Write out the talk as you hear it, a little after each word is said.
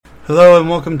Hello and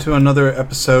welcome to another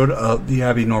episode of the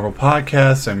Abby Normal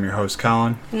Podcast. I'm your host,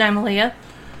 Collin. And I'm Alea.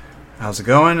 How's it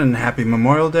going and happy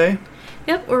Memorial Day?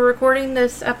 Yep, we're recording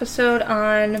this episode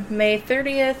on May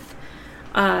 30th.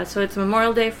 So it's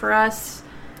Memorial Day for us.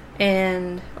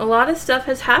 And a lot of stuff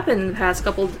has happened in the past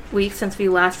couple weeks since we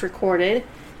last recorded.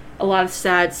 A lot of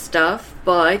sad stuff,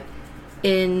 but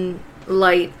in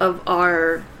light of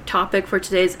our topic for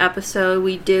today's episode,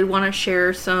 we did want to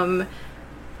share some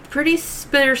pretty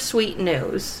bittersweet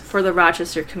news for the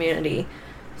Rochester community.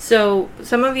 So,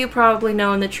 some of you probably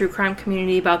know in the true crime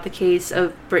community about the case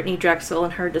of Brittany Drexel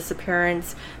and her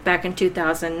disappearance back in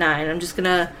 2009. I'm just going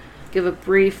to give a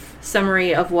brief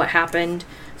summary of what happened.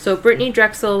 So, Brittany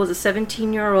Drexel was a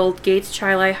 17-year-old Gates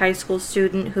Chili High School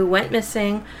student who went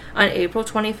missing on April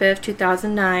 25,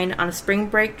 2009 on a spring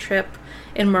break trip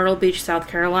in Myrtle Beach, South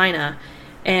Carolina.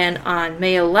 And on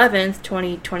May 11th,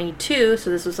 2022, so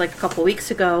this was like a couple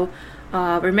weeks ago,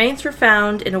 remains were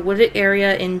found in a wooded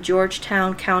area in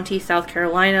Georgetown County, South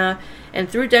Carolina, and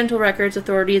through dental records,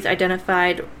 authorities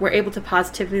were able to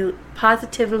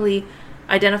positively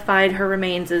identified her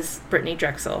remains as Brittany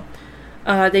Drexel.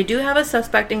 They do have a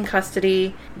suspect in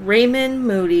custody, Raymond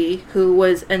Moody, who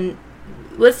was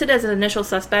listed as an initial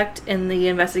suspect in the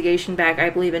investigation back,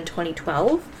 I believe, in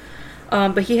 2012.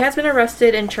 But he has been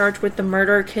arrested and charged with the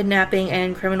murder, kidnapping,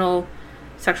 and criminal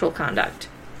sexual conduct.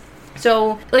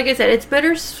 So, like I said, it's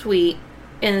bittersweet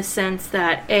in the sense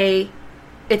that,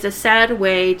 it's a sad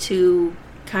way to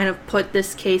kind of put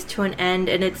this case to an end,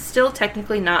 and it's still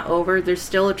technically not over. There's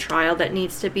still a trial that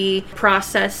needs to be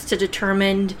processed to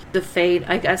determine the fate,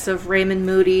 I guess, of Raymond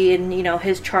Moody and,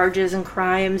 his charges and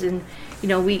crimes, and,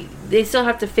 they still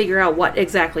have to figure out what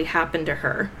exactly happened to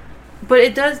her. But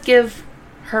it does give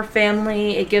her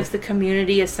family, it gives the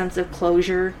community a sense of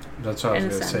closure. That's what I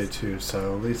was going to say too,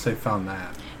 so at least they found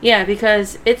that. Yeah,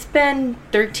 because it's been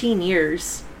 13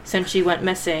 years since she went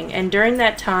missing, and during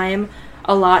that time,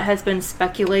 a lot has been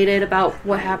speculated about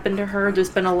what happened to her. There's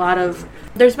been a lot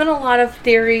of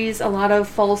theories, a lot of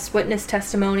false witness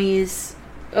testimonies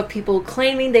of people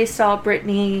claiming they saw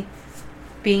Brittany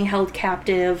being held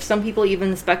captive. Some people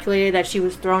even speculated that she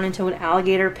was thrown into an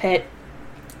alligator pit,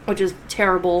 which is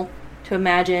terrible to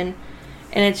imagine.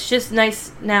 And it's just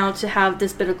nice now to have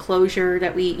this bit of closure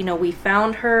that we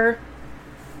found her.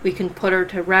 We can put her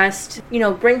to rest,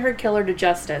 bring her killer to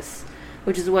justice,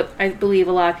 which is what I believe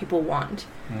a lot of people want.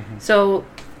 Mm-hmm. So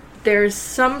there's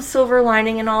some silver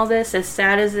lining in all this, as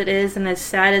sad as it is and as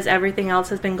sad as everything else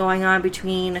has been going on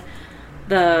between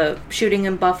the shooting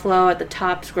in Buffalo at the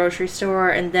Tops grocery store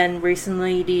and then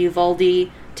recently the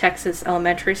Uvalde, Texas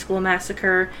elementary school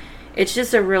massacre. It's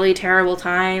just a really terrible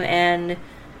time, and,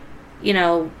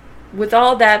 with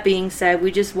all that being said,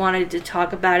 we just wanted to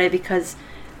talk about it because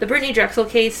the Brittany Drexel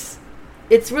case,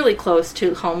 it's really close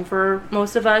to home for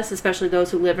most of us, especially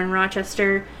those who live in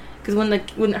Rochester, because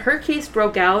when her case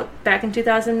broke out back in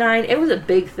 2009, it was a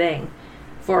big thing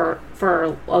for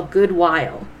a good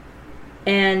while.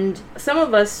 And some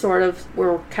of us sort of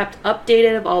were kept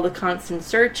updated of all the constant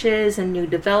searches and new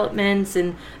developments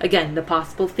and, again, the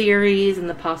possible theories and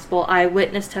the possible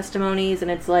eyewitness testimonies. And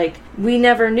it's like, we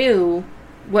never knew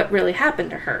what really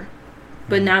happened to her.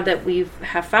 But now that we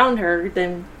have found her,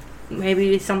 then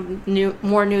maybe some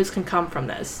more news can come from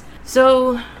this.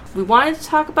 So we wanted to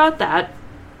talk about that.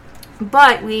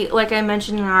 But like I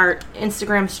mentioned in our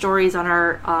Instagram stories on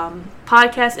our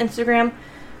podcast Instagram,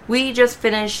 we just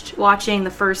finished watching the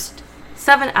first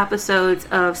 7 episodes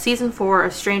of season 4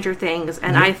 of Stranger Things,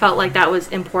 and I felt like that was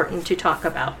important to talk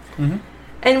about. Mm-hmm.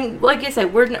 And like I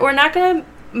said, we're not going to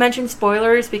mention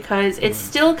spoilers because it's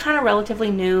still kind of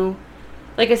relatively new.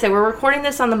 Like I said, we're recording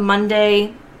this on the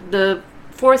Monday. The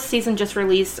 4th season just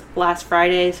released last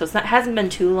Friday, so it hasn't been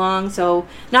too long. So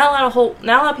not a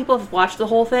lot of people have watched the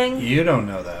whole thing. You don't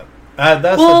know that.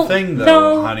 That's the thing,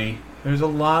 though, honey. There's a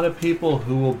lot of people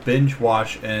who will binge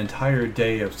watch an entire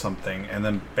day of something and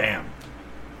then bam.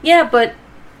 Yeah, but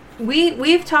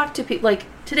we've talked to people, like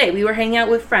today we were hanging out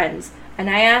with friends and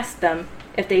I asked them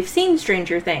if they've seen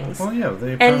Stranger Things. Well, yeah,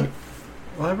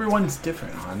 everyone's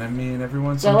different, hon. I mean,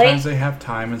 sometimes they have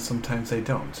time and sometimes they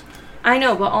don't. I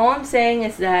know, but all I'm saying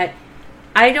is that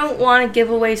I don't want to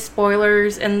give away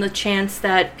spoilers and the chance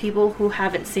that people who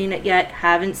haven't seen it yet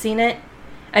haven't seen it.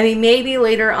 I mean, maybe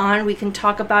later on we can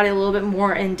talk about it a little bit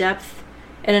more in depth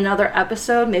in another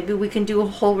episode. Maybe we can do a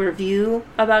whole review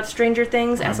about Stranger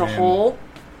Things as a whole.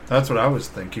 That's what I was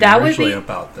thinking originally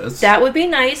about this. That would be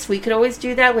nice. We could always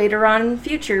do that later on in the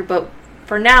future. But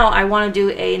for now, I want to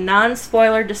do a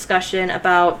non-spoiler discussion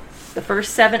about the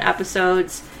first 7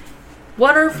 episodes,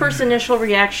 what our first initial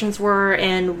reactions were,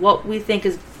 and what we think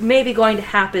is maybe going to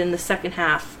happen in the second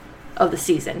half of the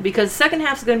season, because the second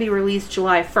half is going to be released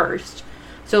July 1st.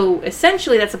 So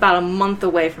essentially that's about a month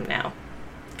away from now,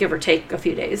 give or take a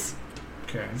few days.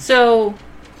 Okay. So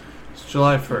it's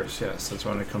July 1st, yes, that's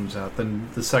when it comes out. Then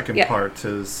the second part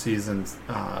is season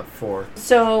 4.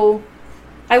 So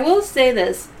I will say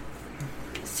this.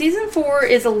 Season 4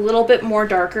 is a little bit more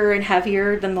darker and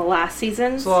heavier than the last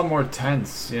season. It's a lot more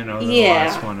tense, than the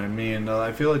last one. I mean,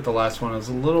 I feel like the last one is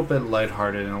a little bit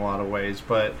lighthearted in a lot of ways,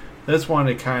 but this one,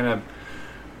 it kind of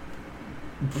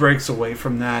breaks away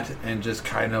from that and just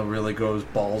kind of really goes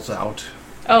balls out.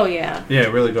 Oh, yeah. Yeah,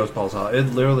 it really goes balls out. It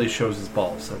literally shows his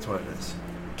balls. That's what it is.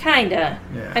 Kinda.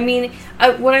 Yeah. I mean,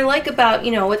 what I like about,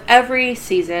 with every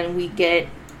season we get...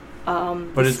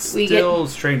 but it's still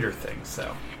Stranger Things,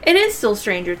 though. It is still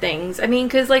Stranger Things. I mean,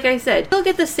 because like I said, we'll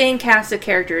get the same cast of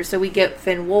characters. So we get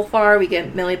Finn Wolfhard, we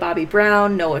get Millie Bobby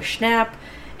Brown, Noah Schnapp,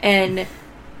 and,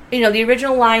 the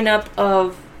original lineup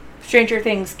of Stranger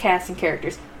Things cast and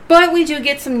characters. But we do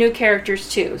get some new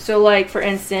characters, too. So, like, for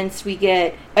instance, we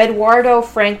get Eduardo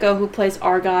Franco, who plays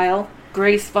Argyle,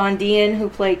 Grace Von Dien, who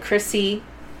played Chrissy,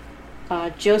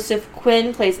 Joseph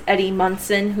Quinn plays Eddie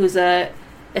Munson, who's a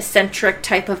eccentric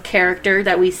type of character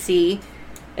that we see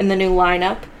in the new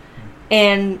lineup.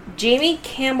 And Jamie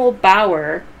Campbell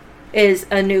Bower is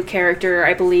a new character,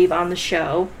 I believe, on the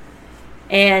show.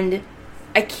 And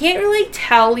I can't really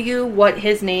tell you what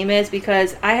his name is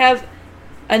because I have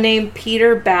a name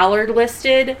Peter Ballard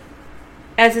listed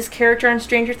as his character on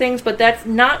Stranger Things, but that's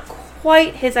not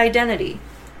quite his identity.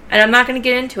 And I'm not going to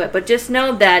get into it, but just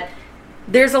know that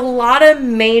there's a lot of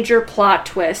major plot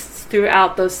twists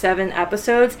throughout those 7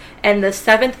 episodes, and the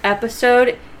 7th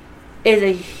episode is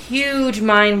a huge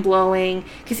mind-blowing,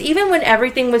 because even when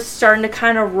everything was starting to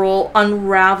kind of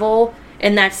unravel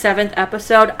in that 7th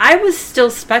episode, I was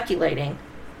still speculating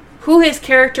who his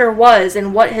character was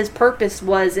and what his purpose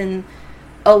was in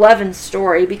Eleven's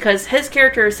story, because his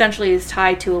character essentially is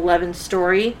tied to Eleven's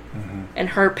story and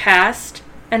her past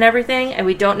and everything, and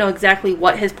we don't know exactly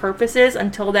what his purpose is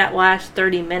until that last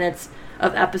 30 minutes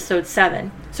of episode 7.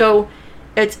 So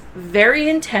it's very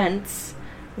intense,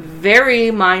 very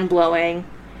mind-blowing,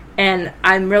 and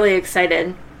I'm really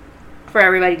excited for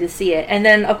everybody to see it. And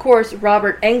then, of course,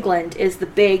 Robert Englund is the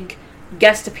big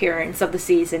guest appearance of the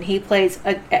season. He plays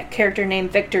a character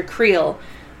named Victor Creel,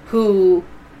 who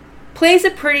plays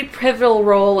a pretty pivotal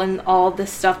role in all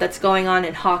this stuff that's going on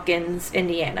in Hawkins,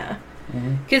 Indiana.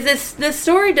 Because this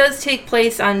story does take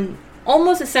place on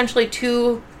almost essentially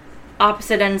 2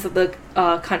 opposite ends of the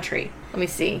country. Let me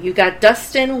see. You got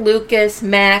Dustin, Lucas,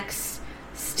 Max,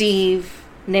 Steve,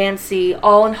 Nancy,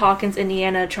 all in Hawkins,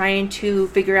 Indiana, trying to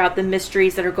figure out the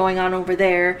mysteries that are going on over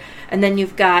there. And then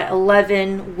you've got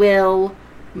Eleven, Will,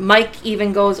 Mike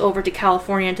even goes over to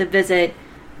California to visit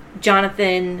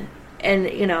Jonathan, and,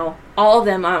 all of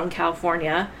them out in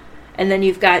California. And then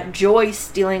you've got Joyce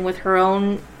dealing with her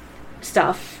own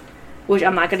stuff, which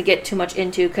I'm not going to get too much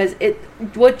into, because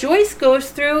what Joyce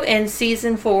goes through in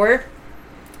season 4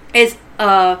 is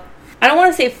I don't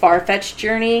want to say far-fetched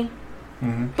journey,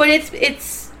 but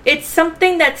it's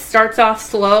something that starts off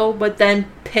slow but then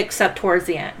picks up towards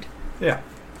the end. Yeah.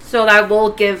 So I will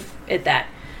give it that.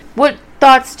 What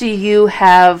thoughts do you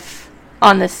have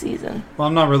on this season? Well,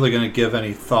 I'm not really going to give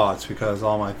any thoughts because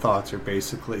all my thoughts are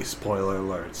basically spoiler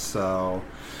alerts. So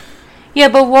yeah,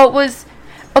 but what was...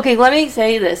 Okay, let me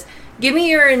say this. Give me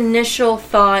your initial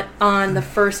thought on the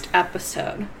first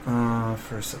episode.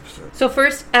 First episode. So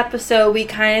first episode, we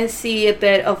kind of see a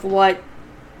bit of what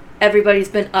everybody's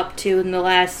been up to in the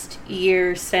last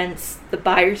year since the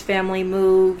Byers family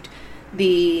moved,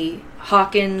 the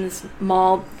Hawkins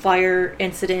Mall fire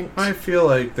incident. I feel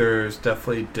like there's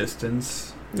definitely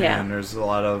distance. Yeah. And there's a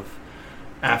lot of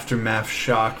aftermath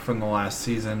shock from the last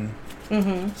season.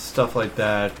 Stuff like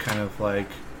that, kind of like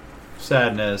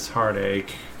sadness,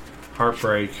 heartache,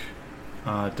 heartbreak,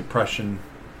 depression.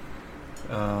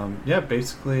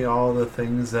 Basically all the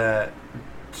things that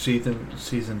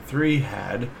season 3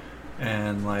 had,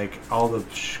 and like all the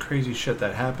crazy shit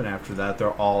that happened after that.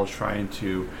 They're all trying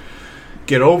to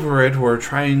get over it. We're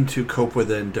trying to cope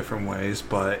with it in different ways,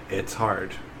 but it's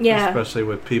hard. Yeah. Especially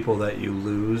with people that you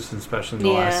lose, especially in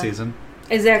the last season.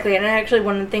 Exactly. And actually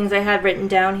one of the things I had written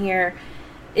down here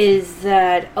is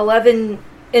that in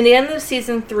the end of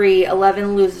season 3,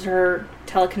 Eleven loses her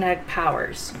telekinetic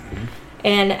powers.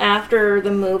 And after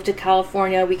the move to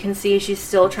California, we can see she's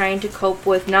still trying to cope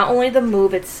with not only the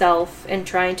move itself and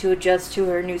trying to adjust to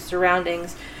her new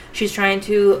surroundings, she's trying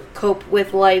to cope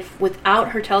with life without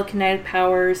her telekinetic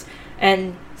powers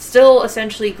and still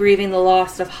essentially grieving the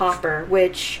loss of Hopper,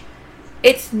 which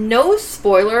it's no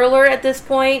spoiler alert at this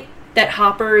point that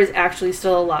Hopper is actually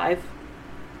still alive.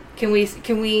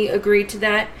 Can we agree to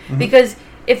that? Mm-hmm. Because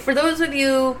if for those of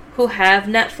you who have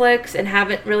Netflix and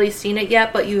haven't really seen it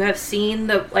yet, but you have seen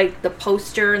the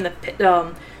poster and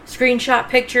the screenshot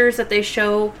pictures that they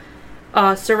show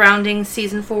surrounding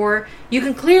season 4, you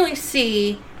can clearly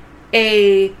see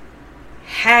a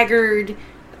haggard,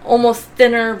 almost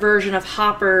thinner version of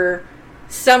Hopper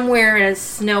somewhere in a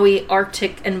snowy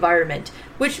Arctic environment,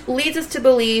 which leads us to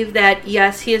believe that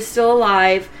yes, he is still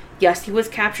alive. Yes, he was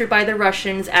captured by the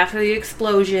Russians after the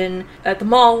explosion at the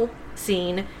mall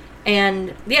scene,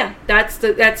 and yeah, that's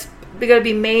going to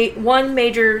be one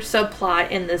major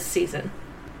subplot in this season.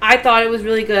 I thought it was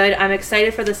really good. I'm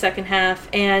excited for the second half,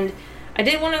 and I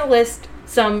did want to list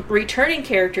some returning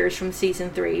characters from season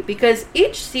 3, because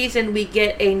each season we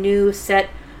get a new set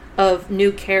of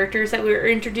new characters that were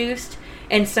introduced,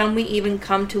 and some we even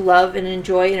come to love and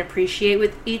enjoy and appreciate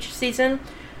with each season.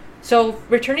 So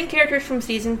returning characters from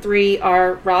season 3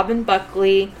 are Robin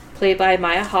Buckley, played by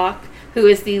Maya Hawke, who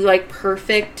is the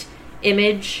perfect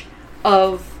image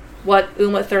of what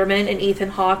Uma Thurman and Ethan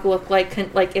Hawke look like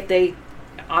if they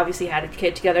obviously had a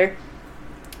kid together.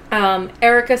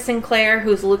 Erica Sinclair,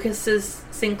 who's Lucas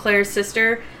Sinclair's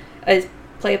sister, is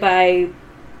played by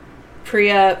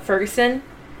Priya Ferguson,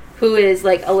 who is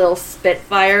a little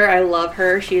spitfire. I love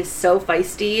her. She is so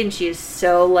feisty and she is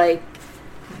so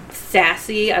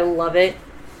sassy. I love it.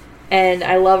 And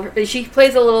I love her. She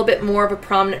plays a little bit more of a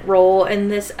prominent role in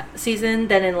this season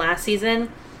than in last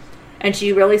season. And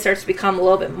she really starts to become a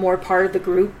little bit more part of the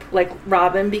group, like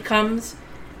Robin becomes.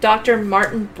 Dr.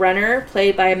 Martin Brenner,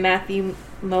 played by Matthew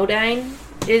Modine,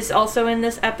 is also in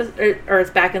this episode, or is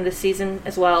back in this season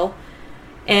as well.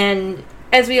 And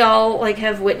as we all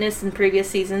have witnessed in previous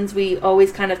seasons, we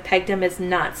always kind of pegged him as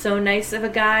not so nice of a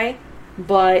guy.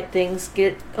 But things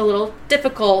get a little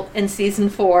difficult in season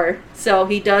 4, so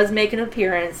he does make an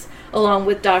appearance along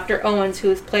with Dr. Owens,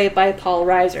 who is played by Paul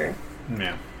Reiser.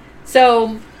 Yeah.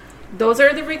 So those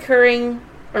are the returning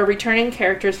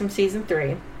characters from season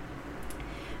 3.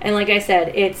 And like I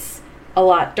said, it's a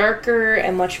lot darker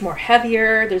and much more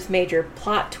heavier. There's major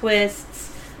plot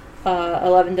twists.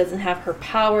 11 doesn't have her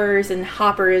powers, and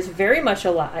Hopper is very much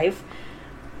alive.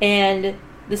 And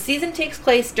the season takes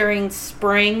place during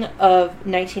spring of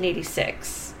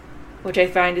 1986, which I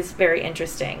find is very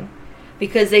interesting,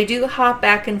 because they do hop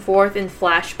back and forth in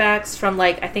flashbacks from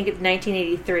I think it's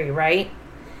 1983, right?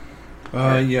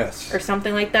 Yes. Or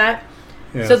something like that.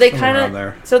 Yeah, so they kind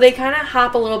of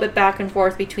hop a little bit back and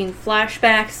forth between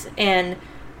flashbacks and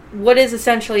what is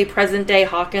essentially present day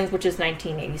Hawkins, which is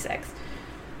 1986.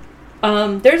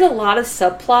 There's a lot of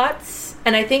subplots,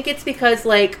 and I think it's because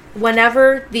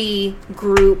whenever the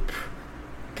group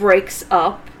breaks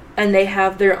up and they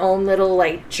have their own little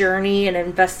journey and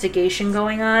investigation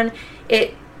going on,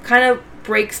 it kind of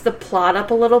breaks the plot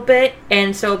up a little bit.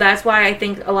 And so that's why I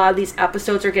think a lot of these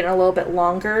episodes are getting a little bit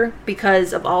longer,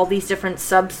 because of all these different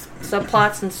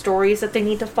subplots and stories that they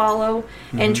need to follow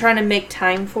and trying to make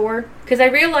time for. Because I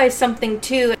realized something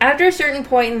too. After a certain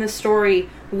point in the story,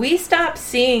 we stopped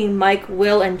seeing Mike,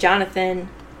 Will, and Jonathan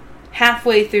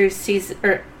halfway through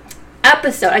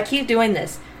episode. I keep doing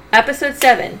this. Episode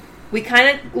 7. We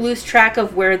kind of lose track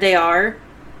of where they are,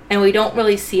 and we don't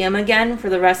really see them again for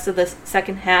the rest of the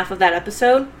second half of that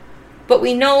episode. But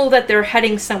we know that they're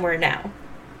heading somewhere now.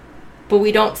 But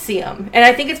we don't see them. And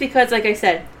I think it's because, like I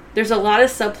said, there's a lot of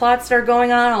subplots that are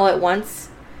going on all at once,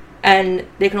 and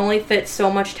they can only fit so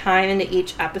much time into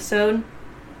each episode.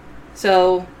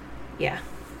 So, yeah.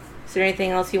 Is there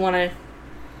anything else you want to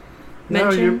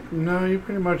mention? No, you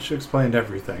pretty much explained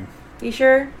everything. You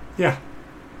sure? Yeah.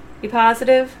 You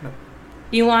positive? No.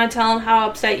 You want to tell them how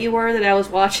upset you were that I was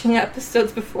watching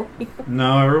episodes before you?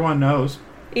 No, everyone knows.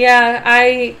 Yeah,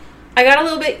 I got a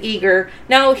little bit eager.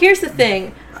 Now, here's the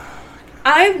thing.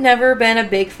 I've never been a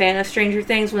big fan of Stranger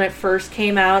Things when it first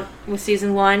came out with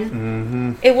season 1.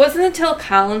 Mm-hmm. It wasn't until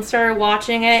Collin started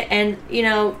watching it, and you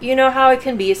know how it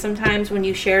can be sometimes when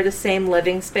you share the same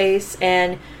living space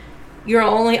and your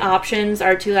only options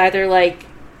are to either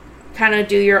kind of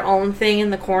do your own thing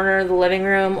in the corner of the living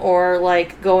room, or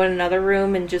go in another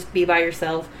room and just be by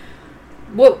yourself.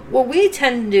 What we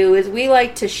tend to do is we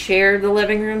like to share the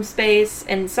living room space,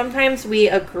 and sometimes we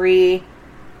agree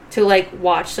to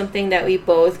watch something that we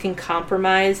both can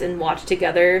compromise and watch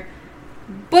together.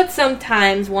 But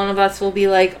sometimes one of us will be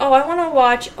oh, I want to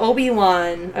watch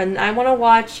Obi-Wan, and I want to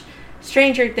watch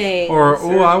Stranger Things. Or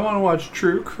I want to watch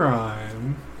true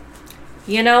crime.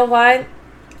 You know what?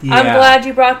 Yeah. I'm glad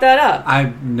you brought that up.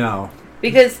 I know.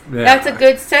 Because that's a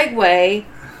good segue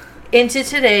into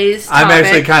today's topic. I'm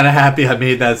actually kind of happy I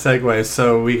made that segue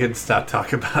so we can stop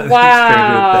talking about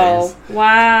Stranger Things.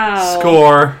 Wow.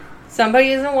 Score.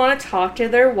 Somebody doesn't want to talk to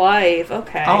their wife.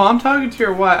 Okay. Oh, I'm talking to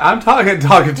your wife. I'm talking to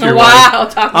your wife. Wow,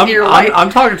 talking to your wife. I'm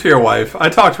talking to your wife. I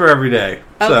talk to her every day.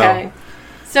 Okay.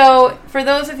 So, for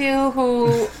those of you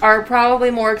who are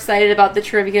probably more excited about the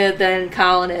trivia than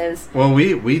Collin is. Well,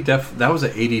 that was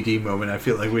an ADD moment. I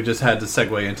feel like we just had to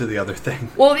segue into the other thing.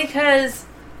 Well, because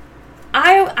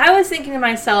I was thinking to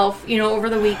myself, over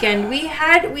the weekend, we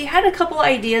had a couple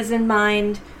ideas in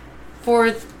mind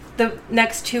for the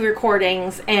next 2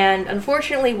 recordings, and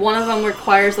unfortunately one of them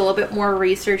requires a little bit more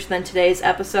research than today's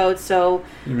episode, so...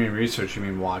 You mean research, you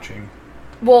mean watching?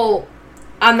 Well,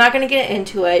 I'm not going to get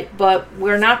into it, but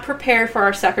we're not prepared for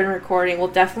our second recording. We'll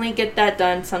definitely get that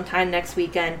done sometime next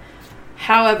weekend.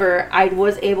 However, I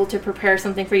was able to prepare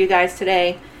something for you guys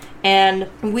today, and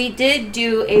we did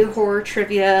do a horror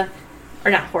trivia... Or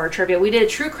not horror trivia, we did a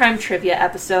true crime trivia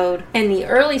episode in the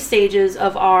early stages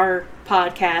of our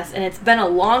podcast, and it's been a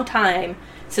long time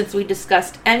since we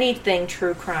discussed anything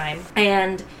true crime.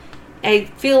 And I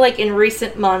feel like in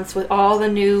recent months, with all the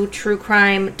new true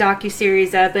crime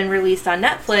docuseries that have been released on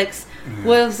Netflix,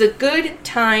 was a good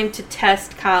time to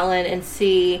test Collin and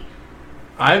see...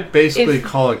 I basically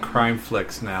call it crime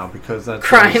flicks now, because that's...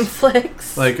 Crime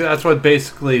flicks? Like, that's what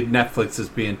basically Netflix is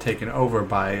being taken over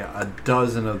by a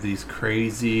dozen of these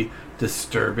crazy,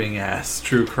 disturbing-ass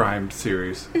true crime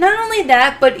series. Not only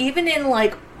that, but even in,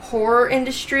 like, horror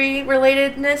industry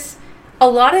relatedness, a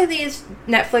lot of these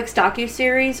Netflix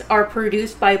docuseries are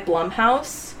produced by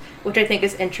Blumhouse, which I think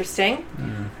is interesting.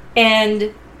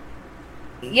 And...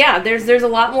 yeah, there's a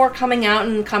lot more coming out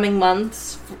in coming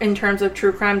months in terms of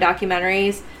true crime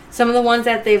documentaries. Some of the ones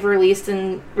that they've released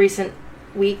in recent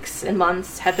weeks and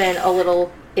months have been a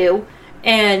little ew.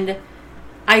 And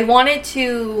I wanted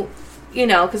to,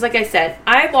 because like I said,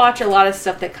 I watch a lot of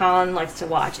stuff that Collin likes to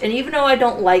watch. And even though I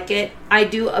don't like it, I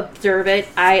do observe it.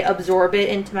 I absorb it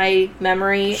into my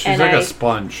memory. She's like a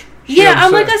sponge.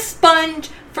 I'm like a sponge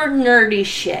for nerdy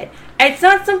shit. It's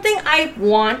not something I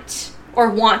want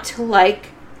to like,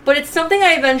 but it's something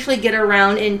I eventually get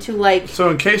around into, like...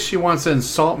 So in case she wants to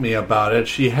insult me about it,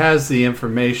 she has the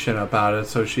information about it,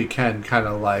 so she can kind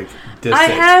of, like, diss it.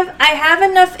 I have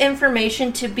enough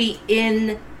information to be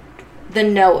in the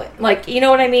know. Like, you know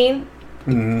what I mean?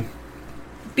 Mm-hmm.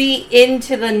 Be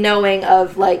into the knowing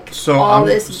of, like,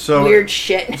 this weird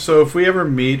shit. So if we ever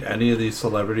meet any of these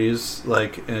celebrities,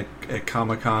 like, at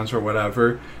Comic-Cons or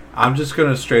whatever... I'm just going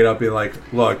to straight up be like,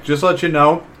 look, just let you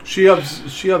know, she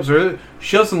observed it.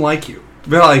 She doesn't like you.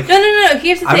 Be like, no.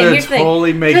 Here's the thing. I'm going to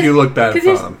totally make you look bad in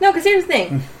front of them. No, because here's the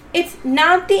thing. It's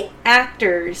not the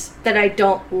actors that I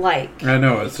don't like. I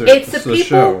know. It's the people,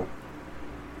 show.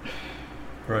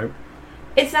 Right?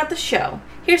 It's not the show.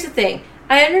 Here's the thing.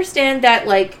 I understand that,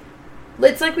 like,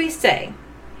 it's like we say.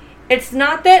 It's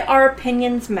not that our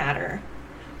opinions matter.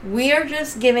 We are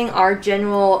just giving our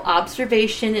general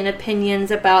observation and opinions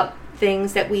about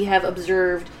things that we have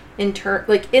observed in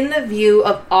the view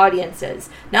of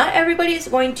audiences. Not everybody is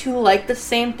going to like the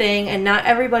same thing, and not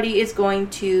everybody is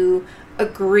going to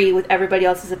agree with everybody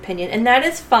else's opinion. And that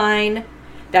is fine.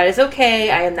 That is okay.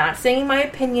 I am not saying my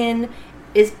opinion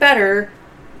is better.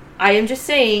 I am just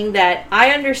saying that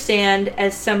I understand,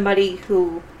 as somebody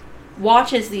who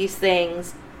watches these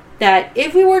things, that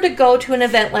if we were to go to an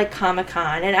event like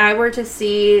Comic-Con and I were to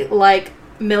see, like,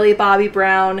 Millie Bobby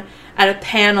Brown at a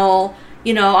panel,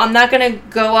 I'm not going to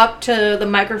go up to the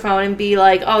microphone and be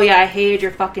like, oh yeah, I hated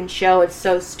your fucking show, it's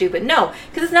so stupid. No,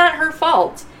 because it's not her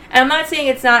fault. And I'm not saying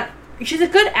it's not... She's a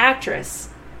good actress.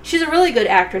 She's a really good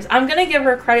actress. I'm going to give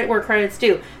her credit where credit's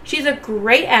due. She's a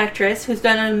great actress who's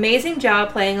done an amazing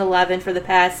job playing Eleven for the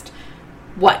past,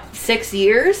 6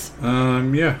 years?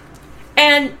 Yeah.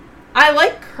 And... I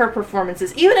like her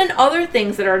performances, even in other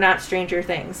things that are not Stranger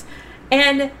Things.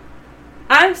 And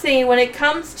I'm saying when it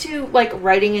comes to, like,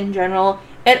 writing in general,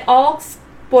 it all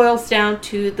boils down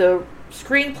to the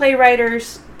screenplay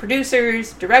writers,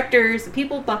 producers, directors, the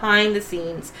people behind the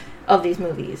scenes of these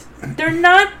movies. They're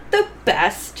not the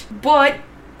best, but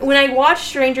when I watch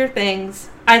Stranger Things,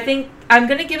 I think I'm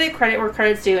going to give it credit where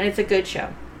credit's due, and it's a good show.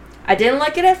 I didn't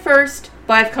like it at first,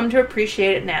 but I've come to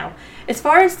appreciate it now. As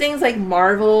far as things like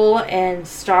Marvel and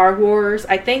Star Wars,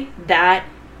 I think that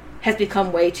has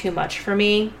become way too much for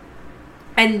me.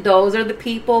 And those are the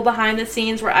people behind the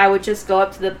scenes where I would just go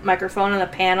up to the microphone on the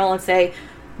panel and say,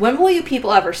 when will you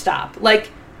people ever stop?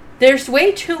 Like, there's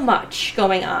way too much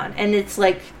going on. And it's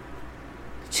like,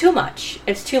 too much.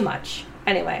 It's too much.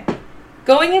 Anyway,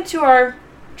 going into our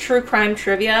true crime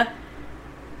trivia,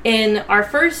 in our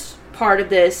first part of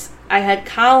this, I had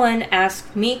Collin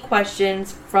ask me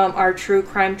questions from our true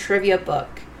crime trivia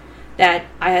book. that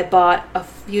I had bought a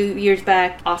few years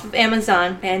back off of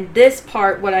Amazon. And this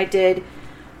part, what I did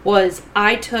was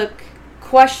I took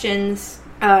questions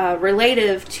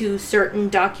relative to certain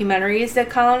documentaries that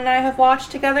Collin and I have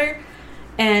watched together,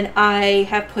 and I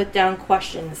have put down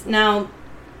questions. Now,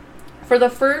 for the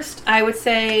first, I would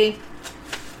say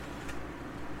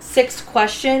 6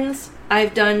 questions,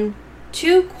 I've done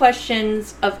 2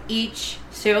 questions of each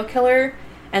serial killer,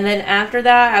 and then after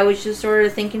that, I was just sort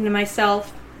of thinking to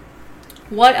myself,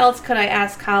 what else could I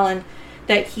ask Collin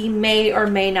that he may or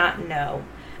may not know?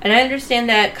 And I understand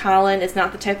that Collin is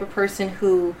not the type of person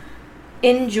who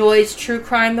enjoys true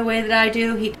crime the way that I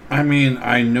do. I mean,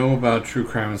 I know about true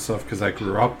crime and stuff because I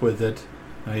grew up with it.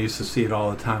 I used to see it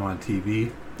all the time on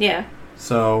TV. Yeah.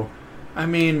 So, I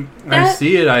mean, I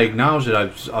see it, I acknowledge it,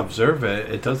 I observe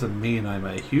it. It doesn't mean I'm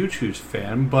a huge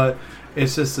fan, but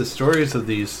it's just the stories of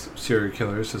these serial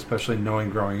killers, especially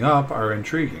knowing growing up, are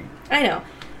intriguing. I know.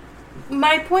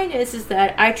 My point is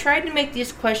that I tried to make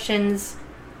these questions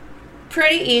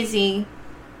pretty easy,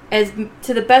 as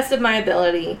to the best of my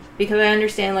ability, because I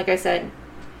understand, like I said,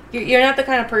 you're not the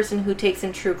kind of person who takes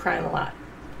in true crime a lot.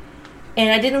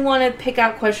 And I didn't want to pick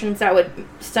out questions that would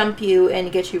stump you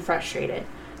and get you frustrated.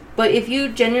 But if you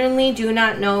genuinely do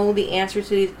not know the answer to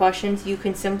these questions, you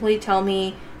can simply tell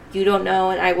me you don't know,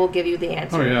 and I will give you the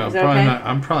answer. Oh, yeah. Is that okay?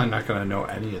 I'm probably not going to know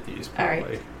any of these, probably. All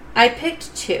right. I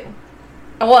picked 2.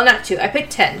 Well, not 2. I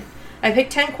picked 10. I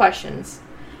picked 10 questions.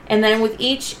 And then with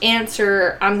each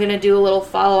answer, I'm going to do a little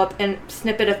follow-up and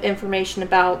snippet of information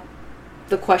about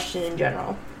the question in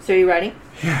general. So are you ready?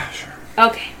 Yeah, sure.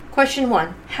 Okay. Question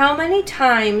 1. How many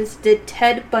times did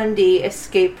Ted Bundy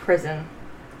escape prison?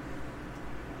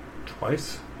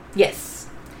 Twice? Yes.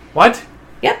 What?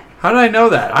 Yep. How did I know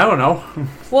that? I don't know.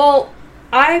 Well,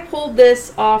 I pulled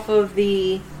this off of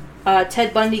the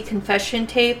Ted Bundy confession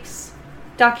tapes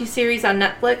docuseries on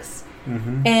Netflix.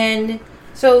 Mm-hmm. And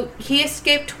so he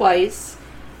escaped twice.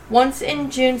 Once in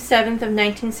June 7th of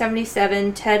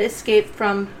 1977, Ted escaped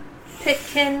from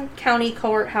Pitkin County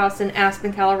Courthouse in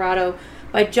Aspen, Colorado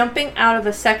by jumping out of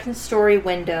a second-story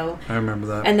window. I remember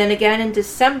that. And then again in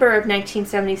December of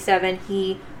 1977,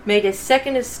 he made his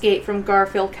second escape from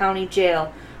Garfield County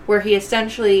Jail, where he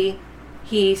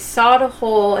sawed a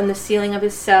hole in the ceiling of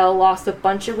his cell, lost a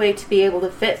bunch of weight to be able to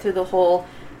fit through the hole,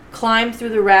 climbed through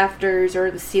the rafters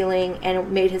or the ceiling, and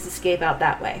made his escape out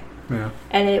that way. Yeah.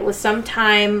 And it was some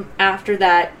time after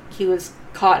that he was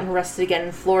caught and arrested again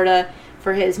in Florida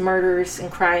for his murders and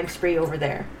crime spree over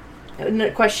there.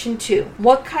 Question 2.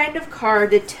 What kind of car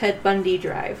did Ted Bundy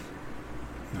drive?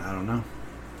 I don't know.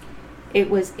 It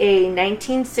was a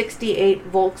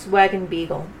 1968 Volkswagen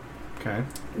Beetle. Okay.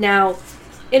 Now,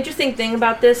 interesting thing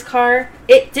about this car,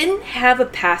 it didn't have a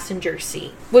passenger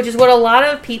seat, which is what a lot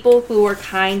of people who were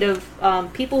kind of,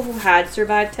 people who had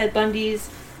survived Ted Bundy's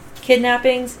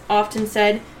kidnappings often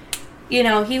said. You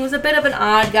know, he was a bit of an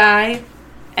odd guy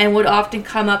and would often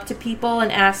come up to people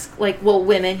and ask,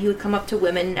 women. He would come up to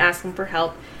women and ask them for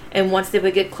help. And once they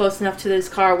would get close enough to his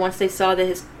car, once they saw that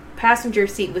his passenger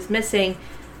seat was missing,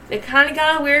 they kind of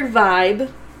got a weird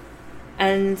vibe.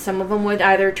 And some of them would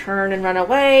either turn and run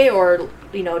away or,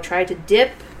 try to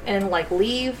dip and,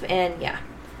 leave. And, yeah.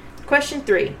 Question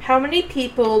 3. How many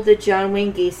people did John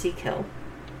Wayne Gacy kill?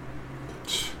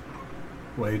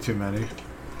 Way too many.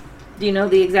 Do you know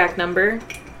the exact number?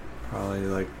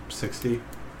 Probably 60.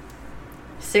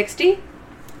 60?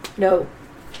 No.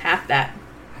 Half that.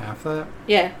 Half that?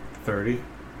 Yeah. 30.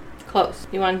 Close.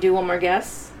 You want to do one more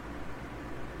guess?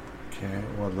 Okay.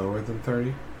 What, lower than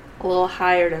 30? A little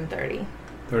higher than 30.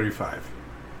 35.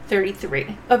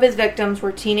 33. Of his victims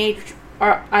were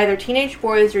either teenage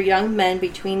boys or young men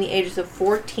between the ages of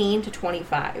 14 to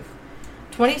 25.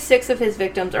 26 of his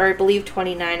victims, or I believe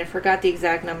 29, I forgot the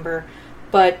exact number,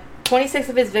 but 26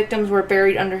 of his victims were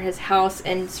buried under his house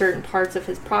and certain parts of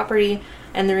his property,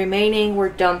 and the remaining were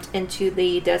dumped into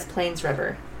the Des Plaines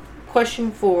River.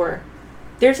 Question 4.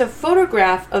 There's a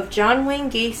photograph of John Wayne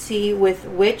Gacy with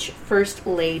which first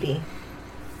lady?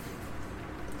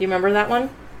 Do you remember that one?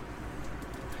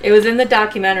 It was in the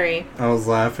documentary. I was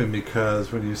laughing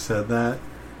because when you said that,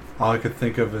 all I could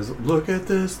think of is, look at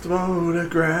this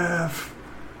photograph.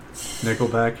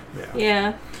 Nickelback?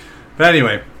 Yeah. But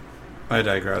anyway, I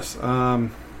digress. Wait a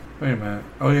minute.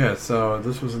 Oh yeah, so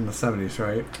this was in the 70s,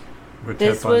 right? With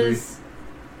this Ted Bundy? was,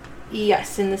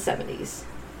 yes, in the 70s.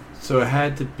 So it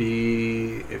had to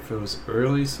be, if it was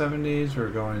early 70s or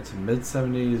going into mid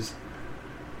 70s,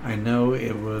 I know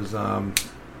it was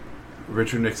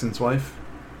Richard Nixon's wife.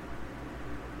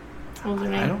 What was her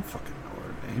name? I don't fucking know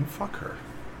her name. Fuck her.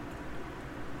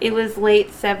 It was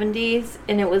late 70s,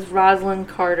 and it was Rosalind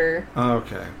Carter.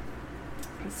 Okay.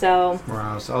 So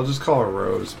Roz. I'll just call her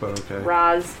Rose, but okay.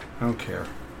 Roz. I don't care.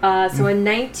 So in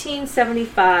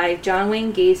 1975, John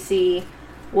Wayne Gacy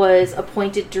was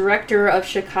appointed director of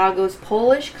Chicago's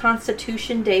Polish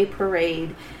Constitution Day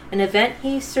Parade, an event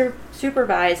he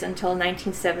supervised until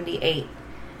 1978.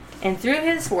 And through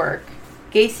his work,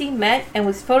 Gacy met and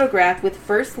was photographed with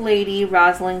First Lady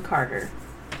Rosalind Carter.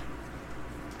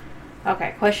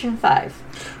 Okay, question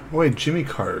 5. Wait, Jimmy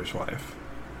Carter's wife.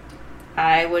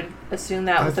 I would assume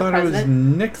that was the president. I thought it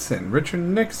was Nixon, Richard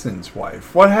Nixon's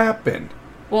wife. What happened?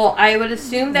 Well, I would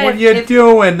assume that what are you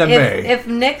doing to me? If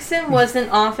Nixon was in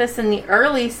office in the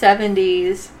early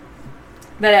 70s,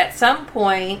 that at some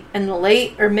point in the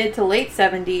late or mid to late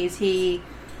 70s, he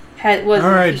was.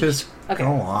 All right, impeached. just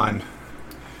go on.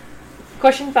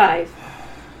 Question 5.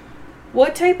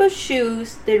 What type of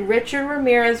shoes did Richard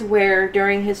Ramirez wear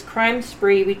during his crime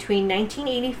spree between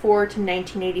 1984 to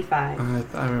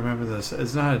 1985? I remember this.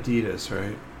 It's not Adidas,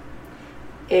 right?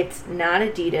 It's not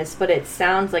Adidas, but it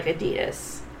sounds like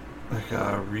Adidas. Like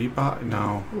Reebok?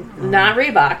 No. Not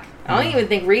Reebok. I don't even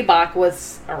think Reebok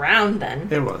was around then.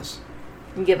 It was.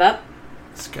 You give up?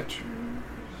 Skechers.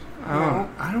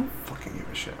 I don't fucking give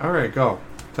a shit. All right, go.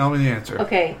 Tell me the answer.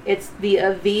 Okay, it's the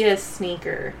Avia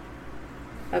sneaker.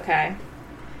 Okay.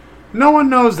 No one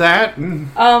knows that.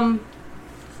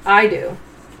 I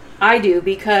do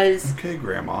because... Okay,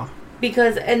 Grandma.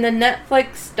 Because in the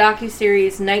Netflix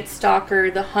docuseries Night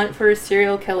Stalker, The Hunt for a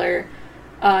Serial Killer,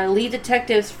 lead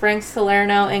detectives Frank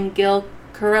Salerno and Gil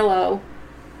Carrillo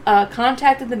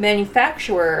contacted the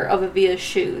manufacturer of Avia's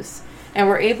shoes and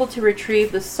were able to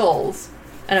retrieve the soles.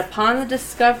 And upon the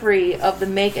discovery of the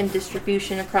make and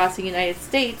distribution across the United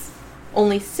States,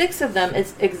 only 6 of them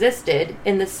existed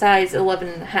in the size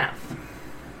 11.5,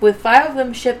 with 5 of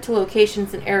them shipped to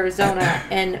locations in Arizona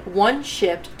and 1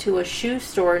 shipped to a shoe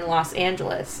store in Los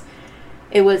Angeles.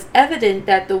 It was evident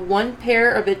that the one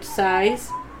pair of its size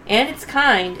and its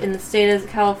kind in the state of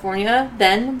California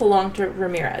then belonged to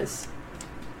Ramirez.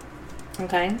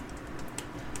 Okay.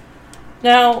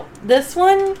 Now, this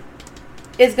one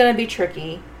is going to be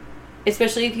tricky.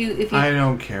 Especially if you... I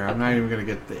don't care. I'm not even going to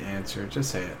get the answer. Just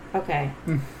say it. Okay.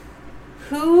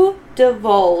 Who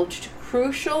divulged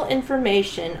crucial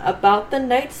information about the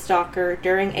Night Stalker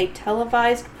during a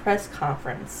televised press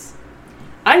conference?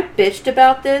 I bitched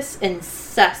about this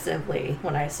incessantly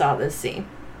when I saw this scene.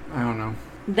 I don't know.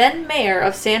 Then Mayor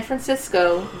of San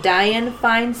Francisco, Dianne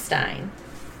Feinstein,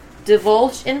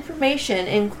 divulged information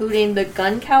including the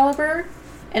gun caliber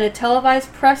and a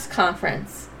televised press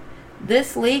conference.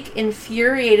 This leak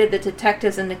infuriated the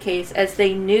detectives in the case as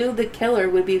they knew the killer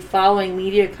would be following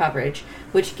media coverage,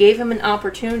 which gave him an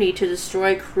opportunity to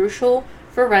destroy crucial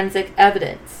forensic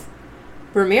evidence.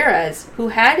 Ramirez, who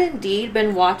had indeed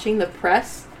been watching the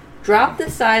press, dropped the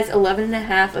size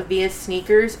 11.5 of Via's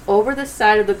sneakers over the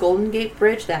side of the Golden Gate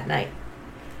Bridge that night.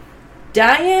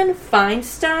 Dianne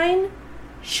Feinstein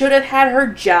should have had her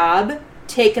job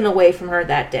taken away from her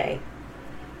that day.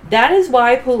 That is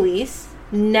why police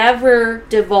never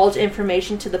divulge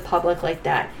information to the public like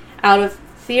that, out of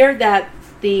fear that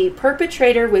the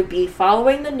perpetrator would be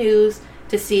following the news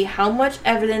to see how much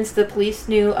evidence the police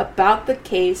knew about the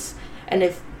case and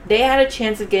if they had a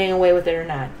chance of getting away with it or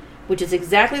not, which is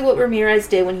exactly what Ramirez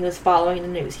did when he was following the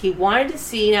news. He wanted to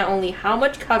see not only how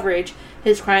much coverage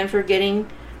his crimes were getting,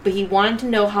 but he wanted to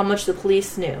know how much the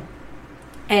police knew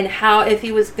and how if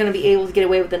he was going to be able to get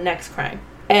away with the next crime.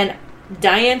 And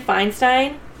Dianne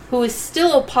Feinstein, who is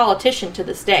still a politician to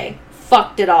this day,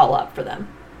 fucked it all up for them.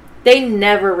 They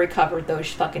never recovered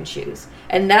those fucking shoes.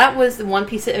 And that was the one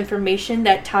piece of information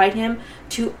that tied him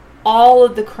to all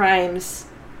of the crimes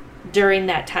during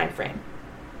that time frame.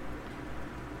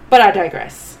 But I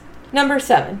digress. Number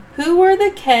 7. Who were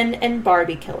the Ken and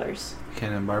Barbie killers?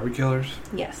 Ken and Barbie killers?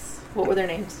 Yes. What were their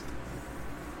names?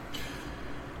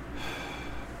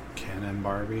 Ken and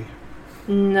Barbie?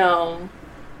 No.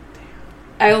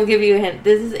 I will give you a hint.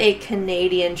 This is a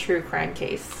Canadian true crime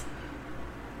case.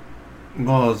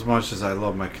 Well, as much as I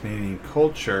love my Canadian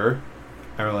culture,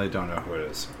 I really don't know who it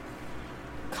is.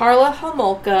 Carla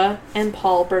Homolka and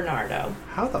Paul Bernardo.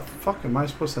 How the fuck am I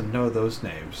supposed to know those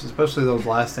names? Especially those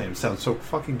last names sound so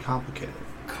fucking complicated.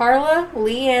 Carla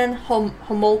Leanne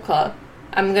Homolka.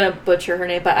 I'm going to butcher her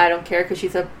name, but I don't care because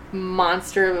she's a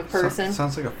monster of a person.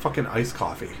 Sounds like a fucking iced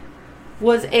coffee.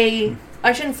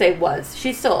 I shouldn't say was,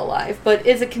 she's still alive, but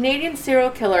is a Canadian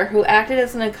serial killer who acted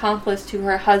as an accomplice to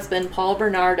her husband, Paul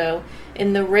Bernardo,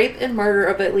 in the rape and murder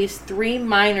of at least 3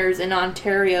 minors in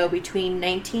Ontario between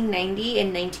 1990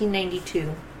 and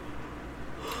 1992.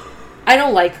 I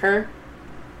don't like her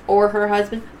or her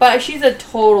husband, but she's a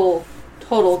total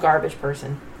garbage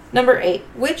person. Number 8.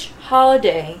 Which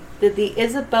holiday did the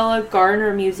Isabella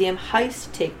Gardner Museum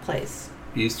heist take place?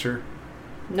 Easter?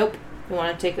 Nope. You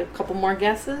want to take a couple more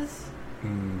guesses?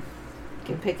 You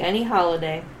can pick any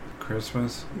holiday.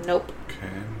 Christmas? Nope.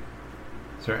 Okay.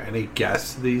 Is there any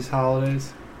guess to these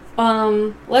holidays?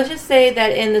 Let's just say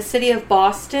that in the city of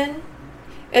Boston,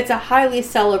 it's a highly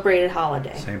celebrated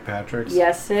holiday. St. Patrick's?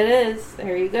 Yes, it is.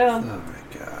 There you go. Oh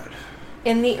my god.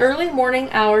 In the early morning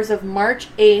hours of March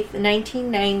 8th,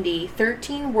 1990,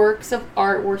 13 works of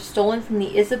art were stolen from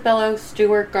the Isabella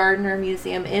Stewart Gardner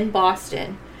Museum in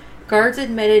Boston. Guards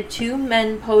admitted 2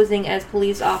 men posing as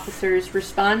police officers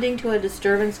responding to a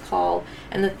disturbance call,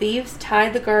 and the thieves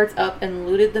tied the guards up and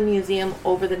looted the museum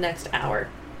over the next hour.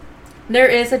 There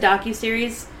is a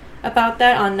docuseries about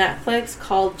that on Netflix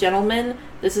called Gentlemen,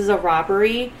 This is a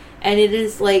Robbery, and it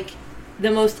is like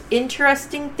the most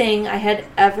interesting thing I had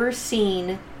ever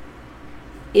seen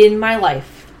in my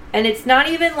life. And it's not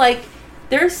even like,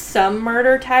 there's some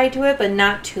murder tied to it, but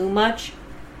not too much.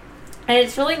 And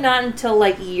it's really not until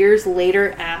like years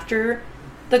later after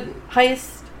the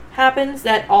heist happens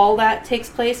that all that takes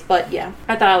place. But yeah,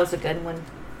 I thought it was a good one.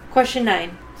 Question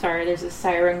 9. Sorry, there's a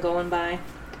siren going by.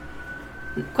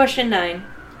 Question 9.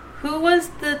 Who was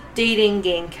the dating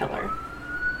game killer?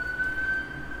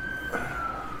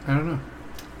 I don't know.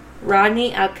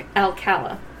 Rodney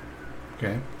Alcala.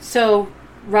 Okay. So,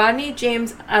 Rodney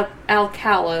James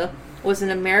Alcala was an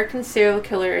American serial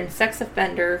killer and sex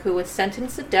offender who was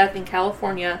sentenced to death in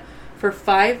California for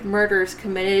 5 murders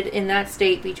committed in that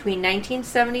state between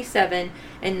 1977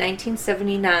 and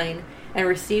 1979, and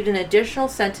received an additional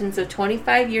sentence of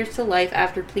 25 years to life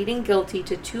after pleading guilty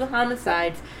to 2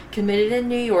 homicides committed in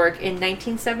New York in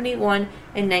 1971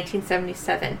 and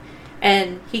 1977.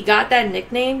 And he got that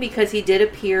nickname because he did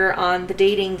appear on the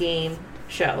dating game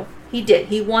show. He did.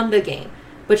 He won the game.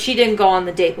 But she didn't go on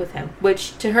the date with him,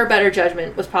 which, to her better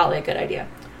judgment, was probably a good idea.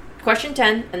 Question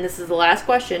 10, and this is the last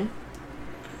question.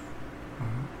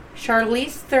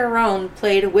 Charlize Theron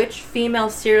played which female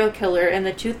serial killer in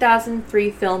the 2003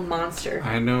 film Monster?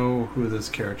 I know who this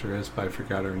character is, but I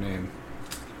forgot her name.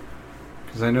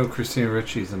 Because I know Christina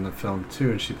Ricci's in the film,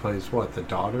 too, and she plays, what, the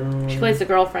daughter? Or She plays the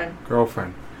girlfriend.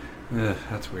 Girlfriend. Ugh,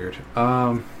 that's weird.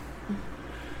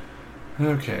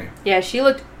 Okay. Yeah, she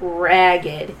looked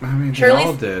ragged. I mean, they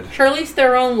all did. Charlize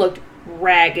Theron looked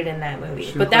ragged in that movie.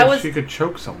 She but looked like she could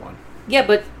choke someone. Yeah,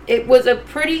 but it was a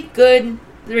pretty good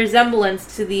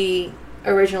resemblance to the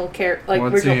original character. Like,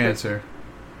 what's the answer?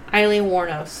 Eileen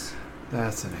Wuornos.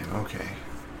 That's the name. Okay.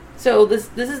 So this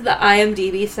is the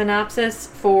IMDb synopsis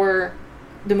for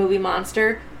the movie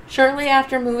Monster. Shortly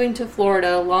after moving to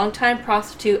Florida, longtime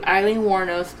prostitute Eileen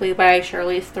Wuornos, played by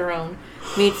Charlize Theron,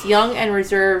 meets young and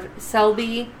reserved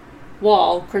Selby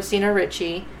Wall, Christina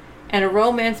Ricci, and a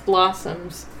romance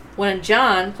blossoms when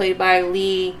John, played by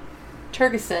Lee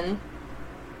Tergesen,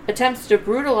 attempts to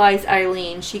brutalize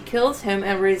Eileen. She kills him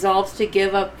and resolves to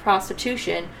give up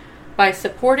prostitution by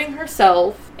supporting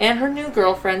herself and her new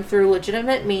girlfriend through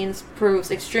legitimate means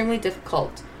proves extremely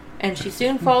difficult, and she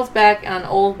soon falls back on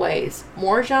old ways.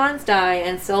 More Johns die,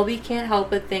 and Selby can't help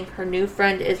but think her new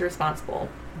friend is responsible.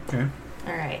 Okay.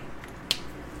 Alright.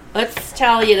 Let's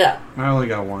tally it up. I only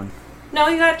got 1. No,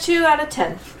 you got 2 out of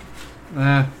 10.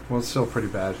 Well, it's still pretty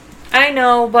bad. I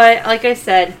know, but like I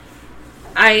said,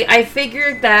 I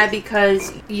figured that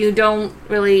because you don't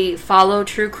really follow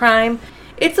true crime,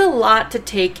 it's a lot to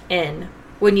take in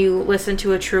when you listen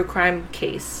to a true crime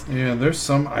case. Yeah, there's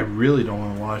some I really don't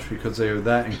want to watch because they are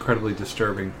that incredibly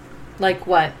disturbing. Like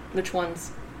what? Which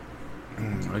ones?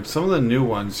 Like some of the new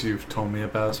ones you've told me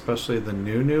about, especially the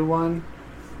new one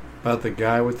about the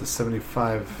guy with the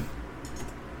 75.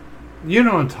 You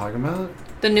know what I'm talking about?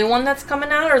 The new one that's coming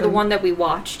out, or the one that we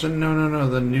watched? No.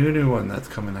 The new one that's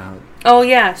coming out. Oh,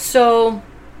 yeah. So,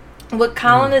 what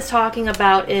Collin is talking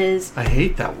about is... I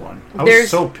hate that one. I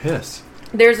was so pissed.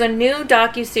 There's a new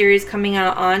docuseries coming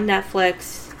out on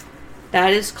Netflix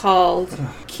that is called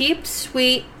Keep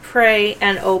Sweet, Pray,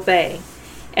 and Obey.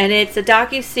 And it's a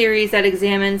docuseries that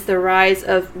examines the rise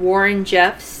of Warren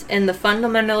Jeffs in the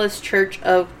Fundamentalist Church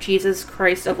of Jesus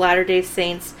Christ of Latter-day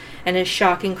Saints and his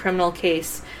shocking criminal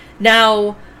case.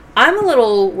 Now, I'm a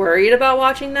little worried about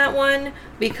watching that one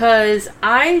because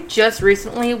I just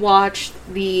recently watched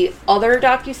the other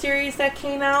docuseries that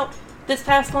came out this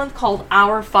past month called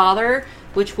Our Father,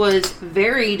 which was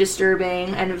very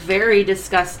disturbing and very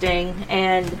disgusting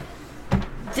and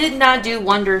did not do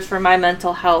wonders for my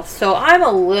mental health. So I'm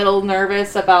a little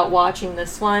nervous about watching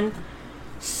this one.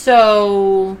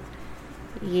 So,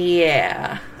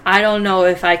 yeah. I don't know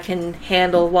if I can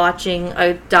handle watching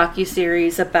a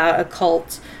docuseries about a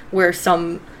cult where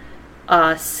some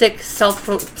sick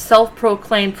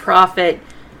self-proclaimed prophet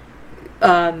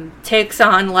takes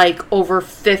on like over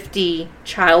 50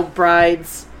 child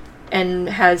brides and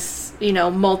has,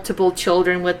 multiple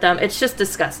children with them. It's just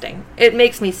disgusting. It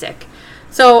makes me sick.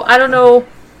 So I don't know.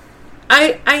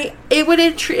 It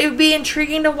would be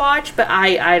intriguing to watch, but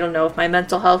I don't know if my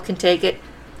mental health can take it.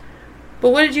 But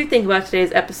what did you think about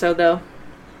today's episode, though?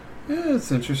 Yeah,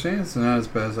 it's interesting. It's not as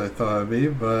bad as I thought it'd be,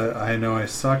 but I know I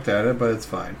sucked at it, but it's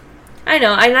fine. I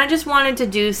know, and I just wanted to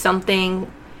do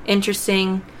something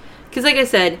interesting. Because like I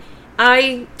said,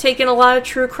 I take in a lot of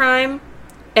true crime,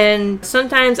 and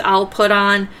sometimes I'll put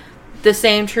on the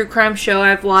same true crime show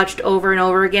I've watched over and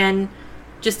over again,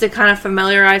 just to kind of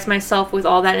familiarize myself with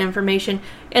all that information.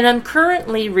 And I'm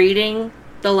currently reading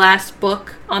the last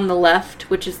book on the left,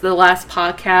 which is the last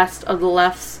podcast of the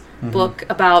left's book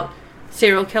about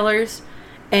serial killers.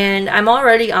 And I'm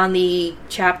already on the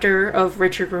chapter of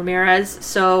Richard Ramirez,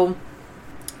 so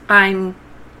I'm,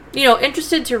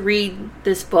 interested to read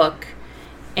this book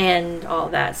and all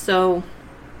that. So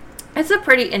it's a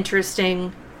pretty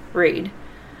interesting read.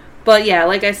 But yeah,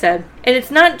 like I said, and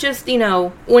it's not just,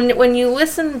 when you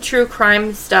listen to true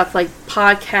crime stuff like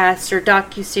podcasts or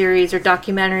docuseries or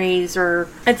documentaries,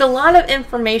 it's a lot of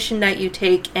information that you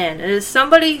take in. And as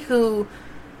somebody who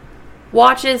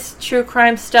watches true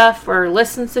crime stuff or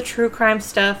listens to true crime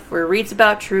stuff or reads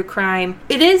about true crime,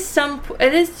 it is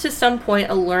to some point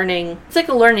a learning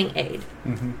aid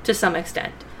to some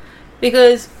extent.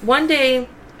 Because one day,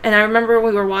 and I remember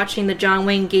we were watching the John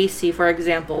Wayne Gacy, for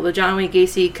example, the John Wayne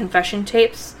Gacy confession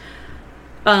tapes.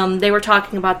 They were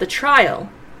talking about the trial.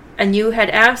 And you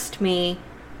had asked me,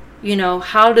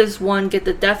 how does one get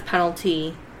the death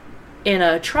penalty in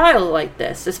a trial like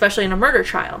this, especially in a murder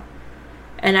trial?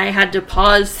 And I had to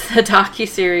pause the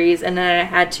docuseries, and then I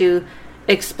had to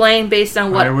explain based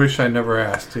on what... I wish I never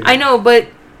asked you. I know, but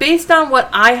based on what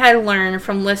I had learned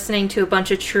from listening to a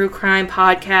bunch of true crime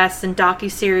podcasts and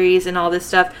docuseries and all this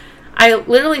stuff, I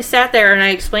literally sat there and I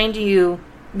explained to you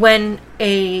when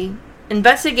a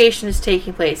investigation is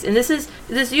taking place, and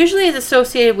this usually is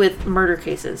associated with murder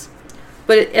cases.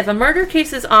 But if a murder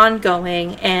case is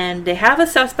ongoing and they have a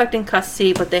suspect in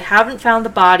custody, but they haven't found the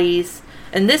bodies,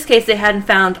 in this case they hadn't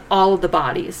found all of the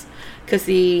bodies, because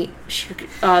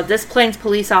Des Plaines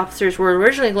police officers were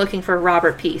originally looking for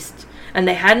Robert Peast. And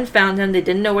they hadn't found him. They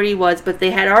didn't know where he was, but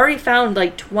they had already found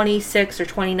like 26 or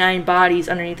 29 bodies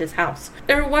underneath his house.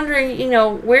 They were wondering,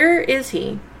 where is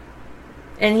he?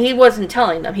 And he wasn't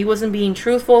telling them. He wasn't being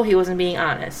truthful. He wasn't being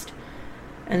honest.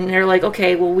 And they're like,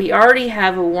 okay, well, we already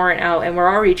have a warrant out, and we're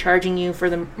already charging you for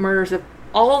the murders of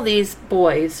all these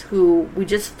boys who we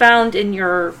just found on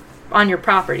your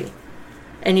property.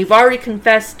 And you've already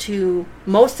confessed to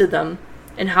most of them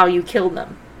and how you killed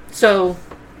them. So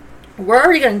we're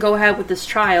already going to go ahead with this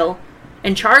trial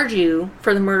and charge you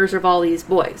for the murders of all these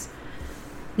boys.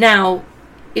 Now,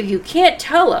 if you can't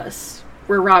tell us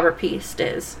where Robert Peast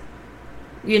is,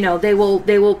 they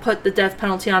will put the death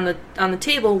penalty on the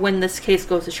table when this case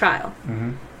goes to trial.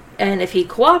 Mm-hmm. And if he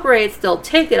cooperates, they'll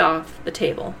take it off the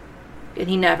table. And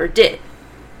he never did.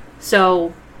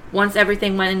 So once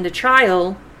everything went into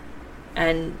trial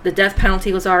and the death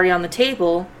penalty was already on the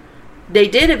table, they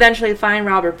did eventually find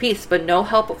Robert Peast, but no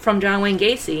help from John Wayne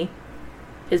Gacy.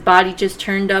 His body just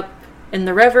turned up in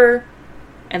the river,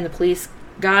 and the police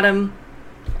got him,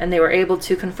 and they were able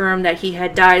to confirm that he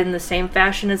had died in the same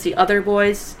fashion as the other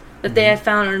boys that they had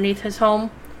found underneath his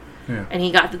home. Yeah. And he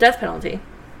got the death penalty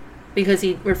because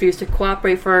he refused to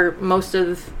cooperate for most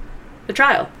of the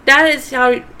trial. That is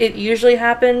how it usually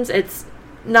happens. It's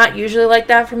not usually like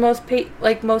that for most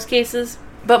cases,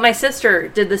 but my sister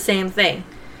did the same thing.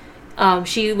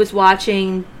 She was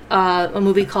watching a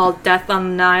movie called Death on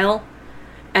the Nile,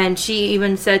 and she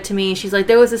even said to me, she's like,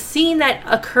 there was a scene that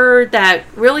occurred that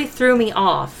really threw me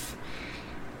off.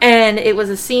 And it was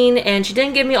a scene, and she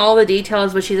didn't give me all the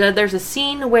details, but she said there's a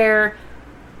scene where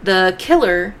the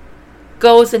killer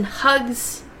goes and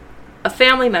hugs a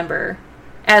family member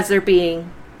as they're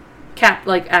being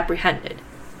apprehended.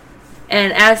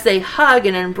 And as they hug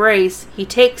and embrace, he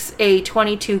takes a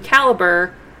 .22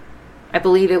 caliber, I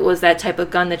believe it was that type of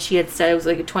gun that she had said, it was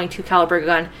like a .22 caliber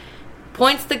gun,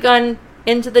 points the gun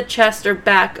into the chest or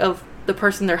back of the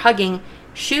person they're hugging,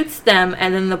 shoots them,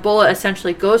 and then the bullet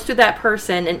essentially goes through that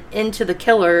person and into the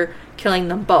killer, killing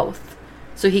them both.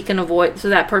 So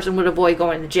that person would avoid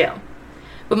going to jail.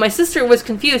 But my sister was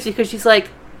confused because she's like,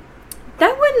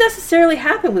 that wouldn't necessarily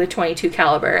happen with a .22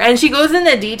 caliber. And she goes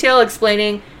into detail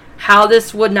explaining how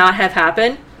this would not have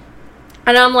happened.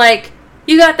 And I'm like,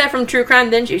 you got that from true crime,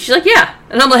 didn't you? She's like, yeah.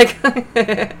 And I'm like,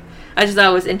 I just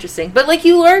thought it was interesting. But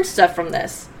you learn stuff from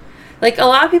this. Like, a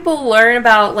lot of people learn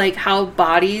about, like, how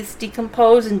bodies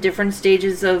decompose in different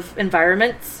stages of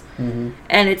environments. Mm-hmm.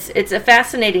 And it's a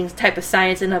fascinating type of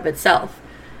science in of itself.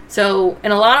 So,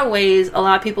 in a lot of ways, a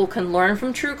lot of people can learn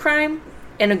from true crime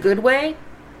in a good way.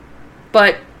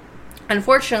 But,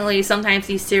 unfortunately, sometimes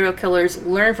these serial killers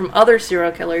learn from other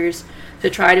serial killers to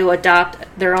try to adopt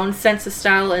their own sense of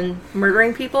style in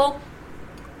murdering people.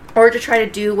 Or to try to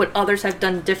do what others have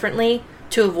done differently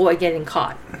to avoid getting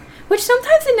caught. Which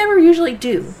sometimes they never usually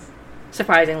do,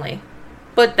 surprisingly.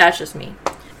 But that's just me.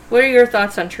 What are your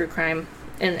thoughts on true crime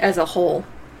as a whole?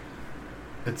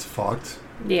 It's fucked.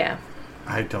 Yeah.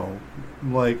 I don't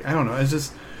know.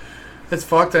 It's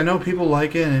fucked. I know people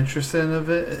like it and interested in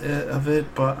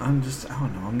it, but I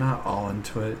don't know. I'm not all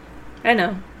into it. I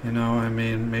know. You know, I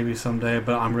mean, maybe someday,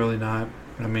 but I'm really not.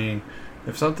 I mean,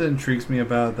 if something intrigues me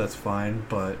about it, that's fine,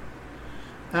 but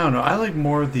I don't know. I like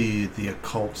more the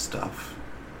occult stuff.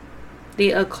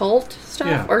 The occult stuff?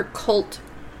 Yeah. Or cult?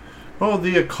 Oh,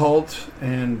 the occult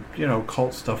and,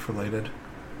 cult stuff related.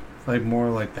 Like, more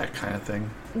like that kind of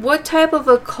thing. What type of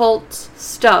occult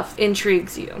stuff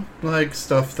intrigues you? Like,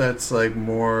 stuff that's, like,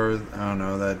 more, I don't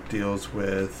know, that deals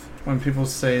with... When people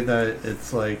say that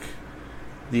it's, like,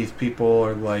 these people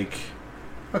are, like...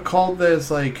 A cult that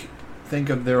is, like, think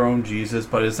of their own Jesus,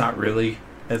 but it's not really.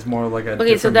 It's more like a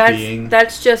different being.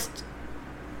 That's just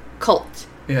cult.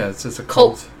 Yeah, it's just a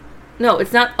cult. No,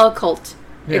 it's not a cult.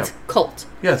 Yeah. It's cult.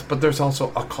 Yes, but there's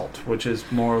also a cult, which is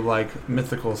more like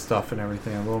mythical stuff and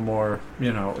everything. A little more,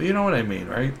 you know what I mean,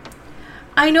 right?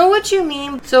 I know what you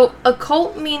mean. So,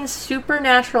 occult means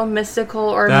supernatural, mystical,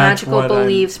 or magical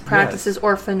beliefs, practices,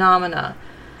 or phenomena.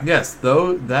 Yes,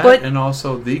 and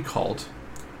also the cult.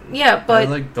 Yeah, but... I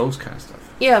like those kind of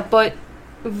stuff. Yeah, but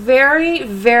very,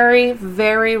 very,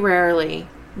 very rarely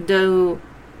do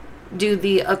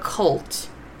the occult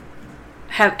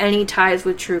have any ties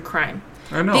with true crime.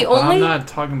 I know, but I'm not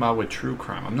talking about with true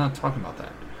crime. I'm not talking about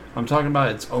that. I'm talking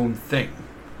about its own thing.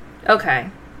 Okay.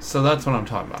 So that's what I'm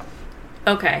talking about.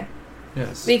 Okay.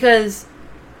 Yes. Because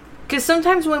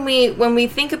sometimes when we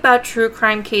think about true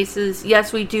crime cases,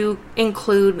 yes, we do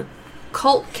include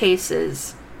cult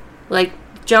cases like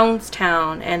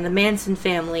Jonestown and the Manson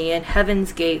family and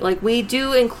Heaven's Gate. Like, we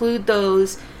do include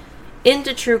those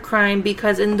into true crime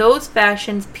because in those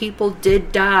fashions people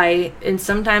did die, and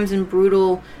sometimes in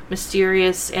brutal,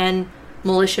 mysterious, and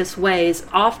malicious ways,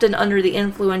 often under the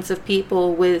influence of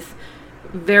people with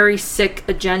very sick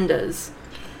agendas.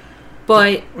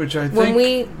 But which I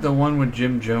think the one with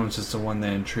Jim Jones is the one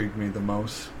that intrigued me the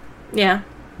most. Yeah.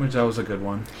 Which that was a good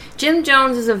one. Jim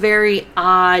Jones is a very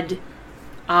odd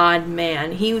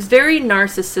man. He was very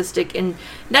narcissistic, and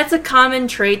that's a common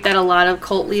trait that a lot of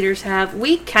cult leaders have.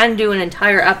 We can do an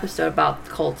entire episode about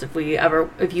cults if you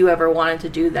ever wanted to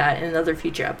do that in another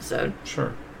future episode.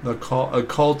 Sure. The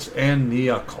occult and the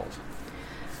occult.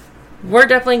 We're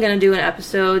definitely going to do an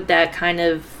episode that kind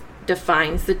of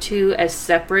defines the two as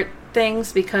separate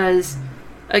things because,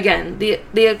 again,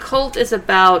 the occult is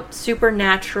about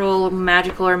supernatural,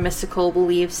 magical, or mystical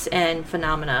beliefs and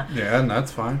phenomena. Yeah, and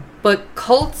that's fine. But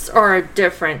cults are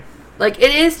different. Like, it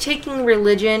is taking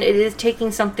religion, it is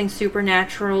taking something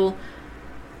supernatural,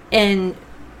 and...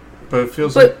 But it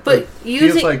feels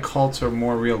like cults are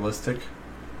more realistic.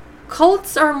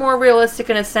 Cults are more realistic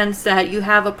in a sense that you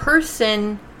have a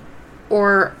person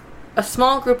or a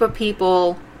small group of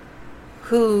people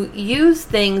who use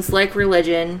things like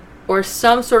religion or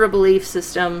some sort of belief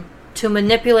system to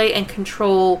manipulate and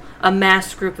control a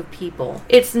mass group of people.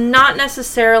 It's not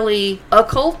necessarily a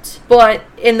cult, but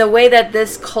in the way that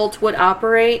this cult would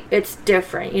operate, it's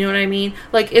different. You know what I mean?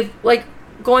 Like,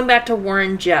 going back to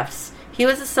Warren Jeffs, he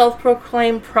was a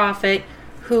self-proclaimed prophet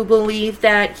who believed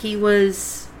that he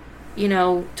was,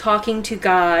 talking to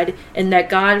God, and that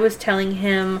God was telling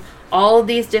him all of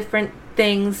these different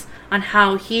things on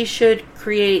how he should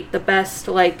create the best,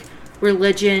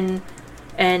 religion.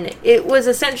 And it was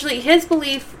essentially his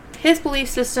belief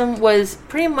system was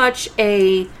pretty much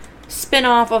a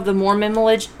spin-off of the Mormon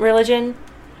religion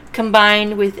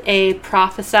combined with a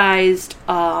prophesized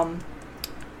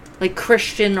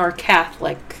Christian or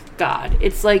Catholic God.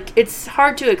 It's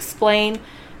hard to explain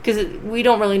because we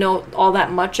don't really know all that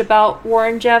much about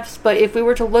Warren Jeffs, but if we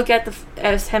were to look at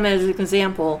him as an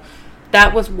example,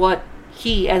 that was what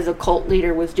he as a cult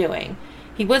leader was doing.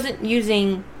 He wasn't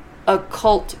using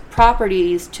occult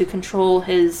properties to control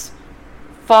his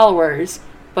followers,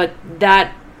 but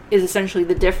that is essentially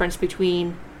the difference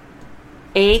between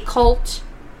a cult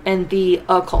and the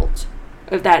occult,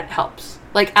 if that helps.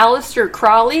 Like Aleister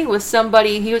Crowley was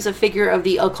he was a figure of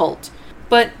the occult,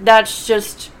 but that's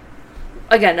just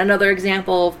again, another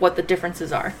example of what the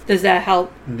differences are. Does that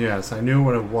help? Yes, I knew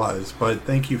what it was, but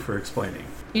thank you for explaining.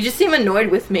 You just seem annoyed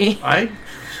with me. I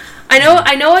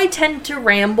know I tend to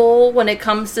ramble when it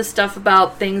comes to stuff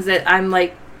about things that I'm,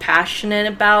 like, passionate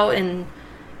about and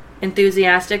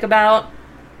enthusiastic about,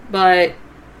 but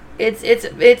it's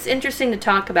interesting to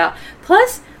talk about.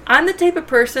 Plus, I'm the type of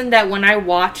person that when I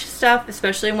watch stuff,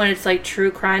 especially when it's like true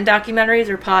crime documentaries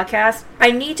or podcasts,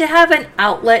 I need to have an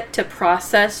outlet to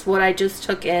process what I just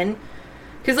took in.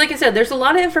 Because like I said, there's a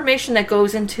lot of information that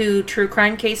goes into true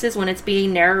crime cases when it's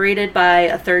being narrated by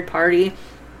a third party.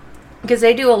 Because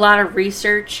they do a lot of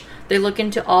research. They look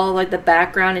into all like the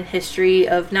background and history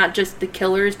of not just the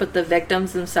killers, but the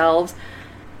victims themselves.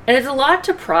 And it's a lot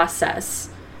to process.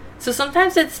 So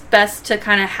sometimes it's best to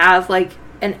kind of have like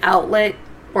an outlet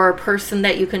or a person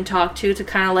that you can talk to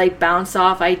kind of like bounce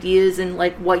off ideas and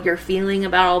like what you're feeling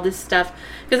about all this stuff.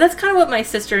 Because that's kind of what my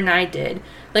sister and I did.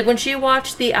 Like when she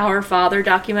watched the Our Father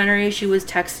documentary, she was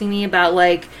texting me about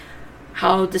like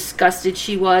how disgusted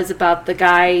she was about the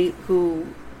guy who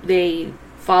they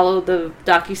followed the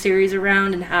docuseries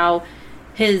around and how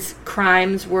his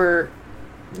crimes were,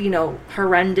 you know,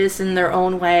 horrendous in their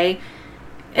own way.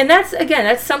 And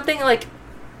that's something like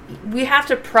we have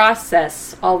to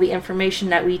process all the information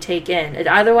that we take in.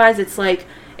 Otherwise, it's like,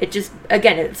 it's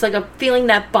like a feeling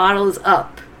that bottles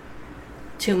up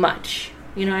too much.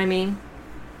 You know what I mean?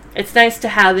 It's nice to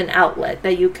have an outlet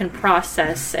that you can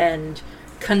process and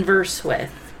converse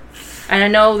with. And I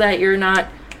know that you're not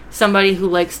somebody who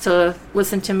likes to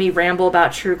listen to me ramble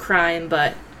about true crime,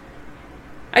 but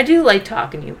I do like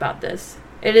talking to you about this.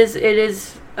 It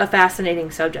is a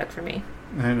fascinating subject for me.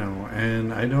 I know,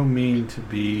 and I don't mean to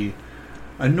be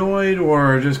annoyed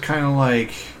or just kind of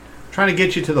like trying to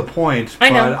get you to the point,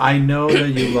 but I know that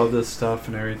you love this stuff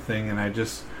and everything, and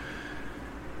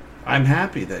I'm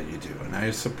happy that you do, and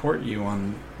I support you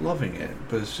on loving it,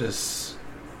 but it's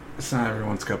not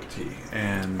everyone's cup of tea,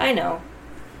 and I know.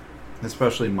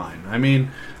 Especially mine. I mean,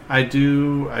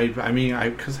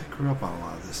 because I grew up on a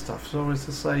lot of this stuff, so it's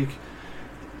just like,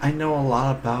 I know a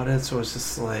lot about it, so it's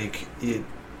just like,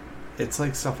 it's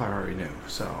like stuff I already knew,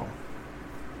 so.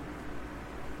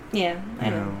 Yeah,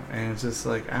 I know. And it's just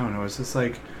like, I don't know, it's just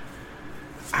like,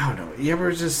 I don't know, you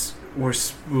ever just were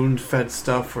spoon-fed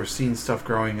stuff or seen stuff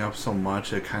growing up so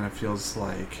much, it kind of feels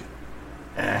like,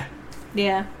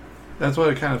 Yeah. That's what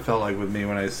it kind of felt like with me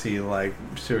when I see, like,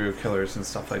 serial killers and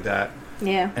stuff like that.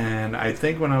 Yeah. And I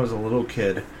think when I was a little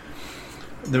kid,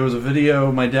 there was a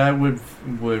video, my dad would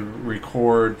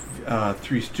record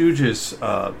Three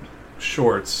Stooges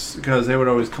shorts, because they would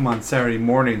always come on Saturday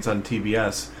mornings on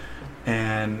TBS,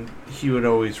 and he would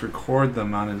always record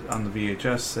them on the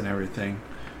VHS and everything,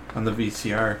 on the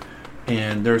VCR.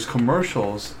 And there's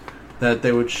commercials that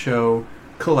they would show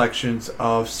collections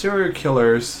of serial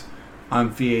killers on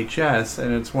VHS,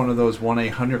 and it's one of those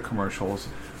 1-800 commercials,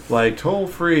 like toll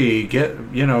free,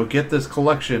 get this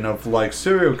collection of like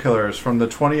serial killers from the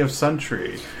 20th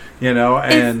century,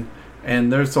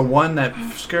 and there's the one that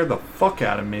scared the fuck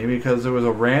out of me because there was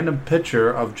a random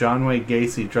picture of John Wayne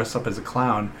Gacy dressed up as a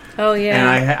clown. Oh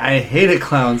yeah. And I hated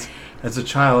clowns as a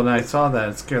child, and I saw that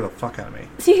and it scared the fuck out of me.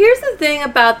 See, here's the thing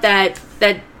about that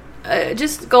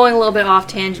just going a little bit off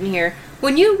tangent here.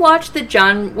 When you watch the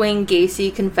John Wayne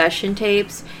Gacy confession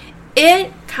tapes,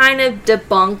 it kind of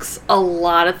debunks a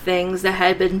lot of things that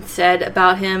had been said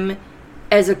about him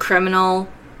as a criminal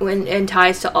and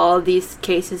ties to all of these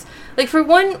cases. Like for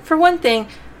one thing,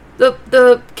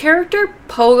 the character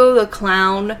Pogo the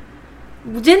Clown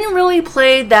didn't really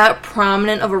play that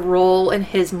prominent of a role in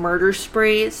his murder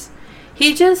sprees.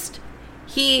 He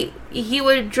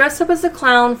would dress up as a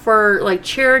clown for like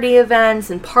charity events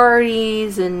and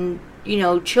parties and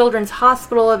children's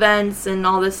hospital events and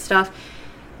all this stuff.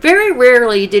 Very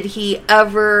rarely did he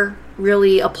ever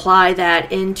really apply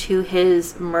that into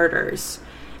his murders.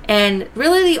 And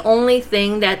really the only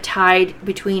thing that tied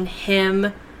between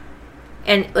him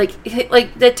and like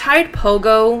that tied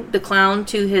Pogo the Clown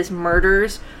to his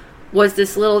murders was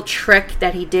this little trick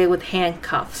that he did with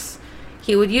handcuffs.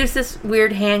 He would use this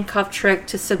weird handcuff trick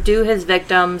to subdue his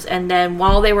victims, and then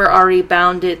while they were already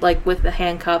bounded like with the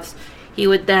handcuffs, he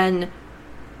would then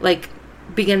like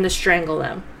begin to strangle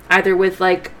them, either with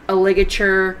like a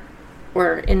ligature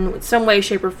or in some way,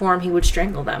 shape, or form he would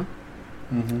strangle them.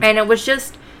 Mm-hmm. And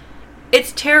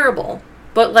it's terrible,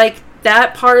 but like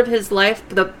that part of his life,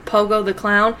 the Pogo the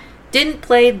Clown, didn't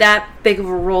play that big of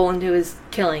a role into his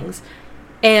killings.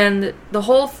 And the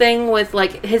whole thing with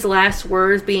like his last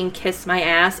words being "kiss my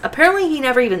ass," apparently he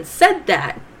never even said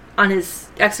that on his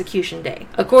execution day.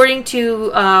 According to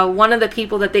one of the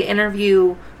people that they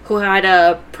interview who had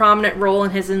a prominent role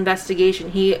in his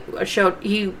investigation.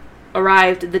 He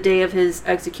arrived the day of his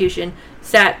execution,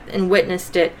 sat and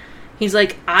witnessed it. He's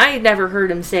like, I never heard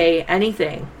him say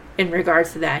anything in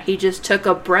regards to that. He just took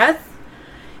a breath,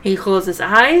 he closed his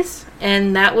eyes,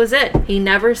 and that was it. He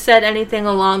never said anything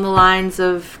along the lines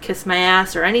of kiss my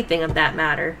ass or anything of that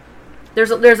matter. There's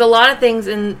a lot of things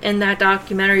in that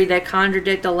documentary that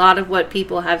contradict a lot of what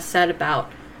people have said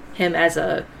about him as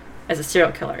a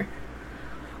serial killer,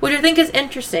 which I think is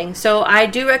interesting. So I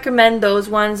do recommend those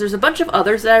ones. There's a bunch of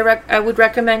others that I would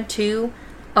recommend too.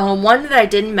 One that I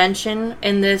didn't mention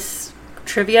in this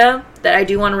trivia that I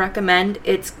do want to recommend,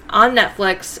 it's on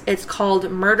Netflix. It's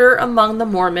called Murder Among the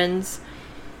Mormons.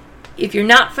 If you're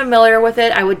not familiar with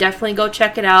it, I would definitely go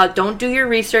check it out. Don't do your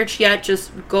research yet.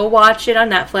 Just go watch it on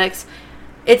Netflix.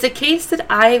 It's a case that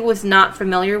I was not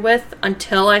familiar with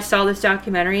until I saw this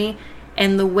documentary.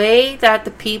 And the way that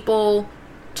the people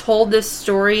told this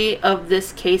story of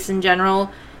this case in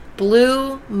general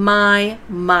blew my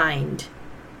mind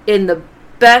in the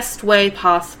best way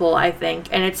possible, I think.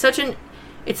 And it's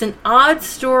an odd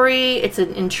story. It's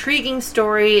an intriguing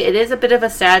story. It is a bit of a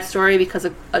sad story because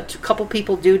a couple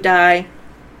people do die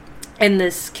in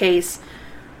this case.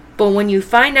 But when you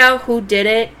find out who did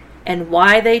it and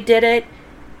why they did it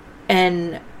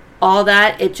and all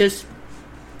that, it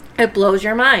blows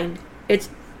your mind. It's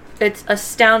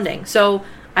astounding. So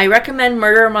I recommend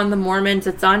Murder Among the Mormons.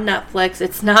 It's on Netflix.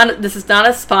 This is not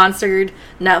a sponsored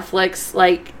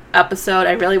Netflix episode.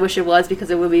 I really wish it was, because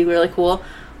it would be really cool.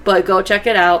 But go check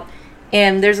it out.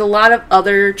 And there's a lot of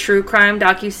other true crime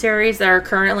docuseries that are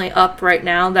currently up right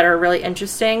now that are really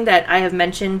interesting that I have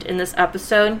mentioned in this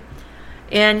episode.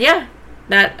 And yeah,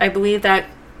 I believe that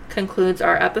concludes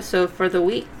our episode for the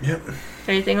week. Yep.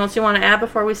 Anything else you want to add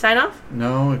before we sign off?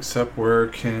 No, except where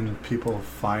can people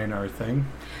find our thing?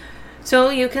 So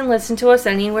you can listen to us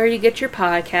anywhere you get your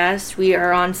podcasts. We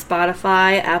are on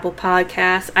Spotify, Apple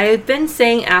Podcasts. I have been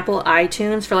saying Apple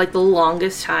iTunes for the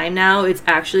longest time now. It's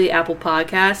actually Apple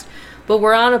Podcast. But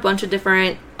we're on a bunch of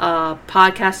different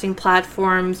podcasting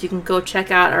platforms. You can go check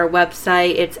out our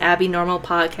website. It's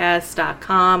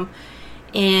abbynormalpodcast.com.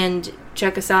 And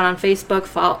check us out on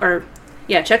Facebook.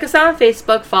 Check us out on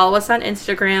Facebook. Follow us on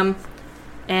Instagram.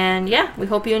 And yeah, we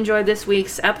hope you enjoyed this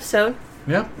week's episode.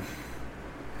 Yep.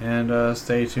 And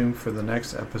stay tuned for the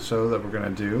next episode that we're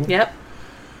going to do. Yep.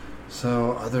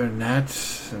 So other than that,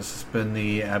 this has been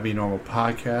the Abby Normal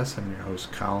Podcast. I'm your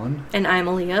host, Collin. And I'm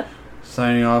Alea.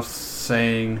 Signing off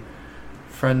saying,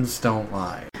 friends don't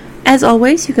lie. As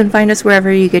always, you can find us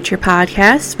wherever you get your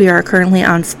podcasts. We are currently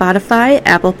on Spotify,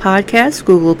 Apple Podcasts,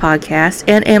 Google Podcasts,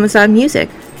 and Amazon Music.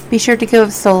 Be sure to give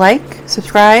us a like,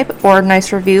 subscribe, or a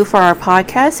nice review for our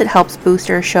podcast. It helps boost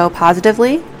our show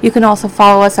positively. You can also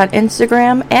follow us on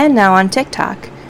Instagram and now on TikTok.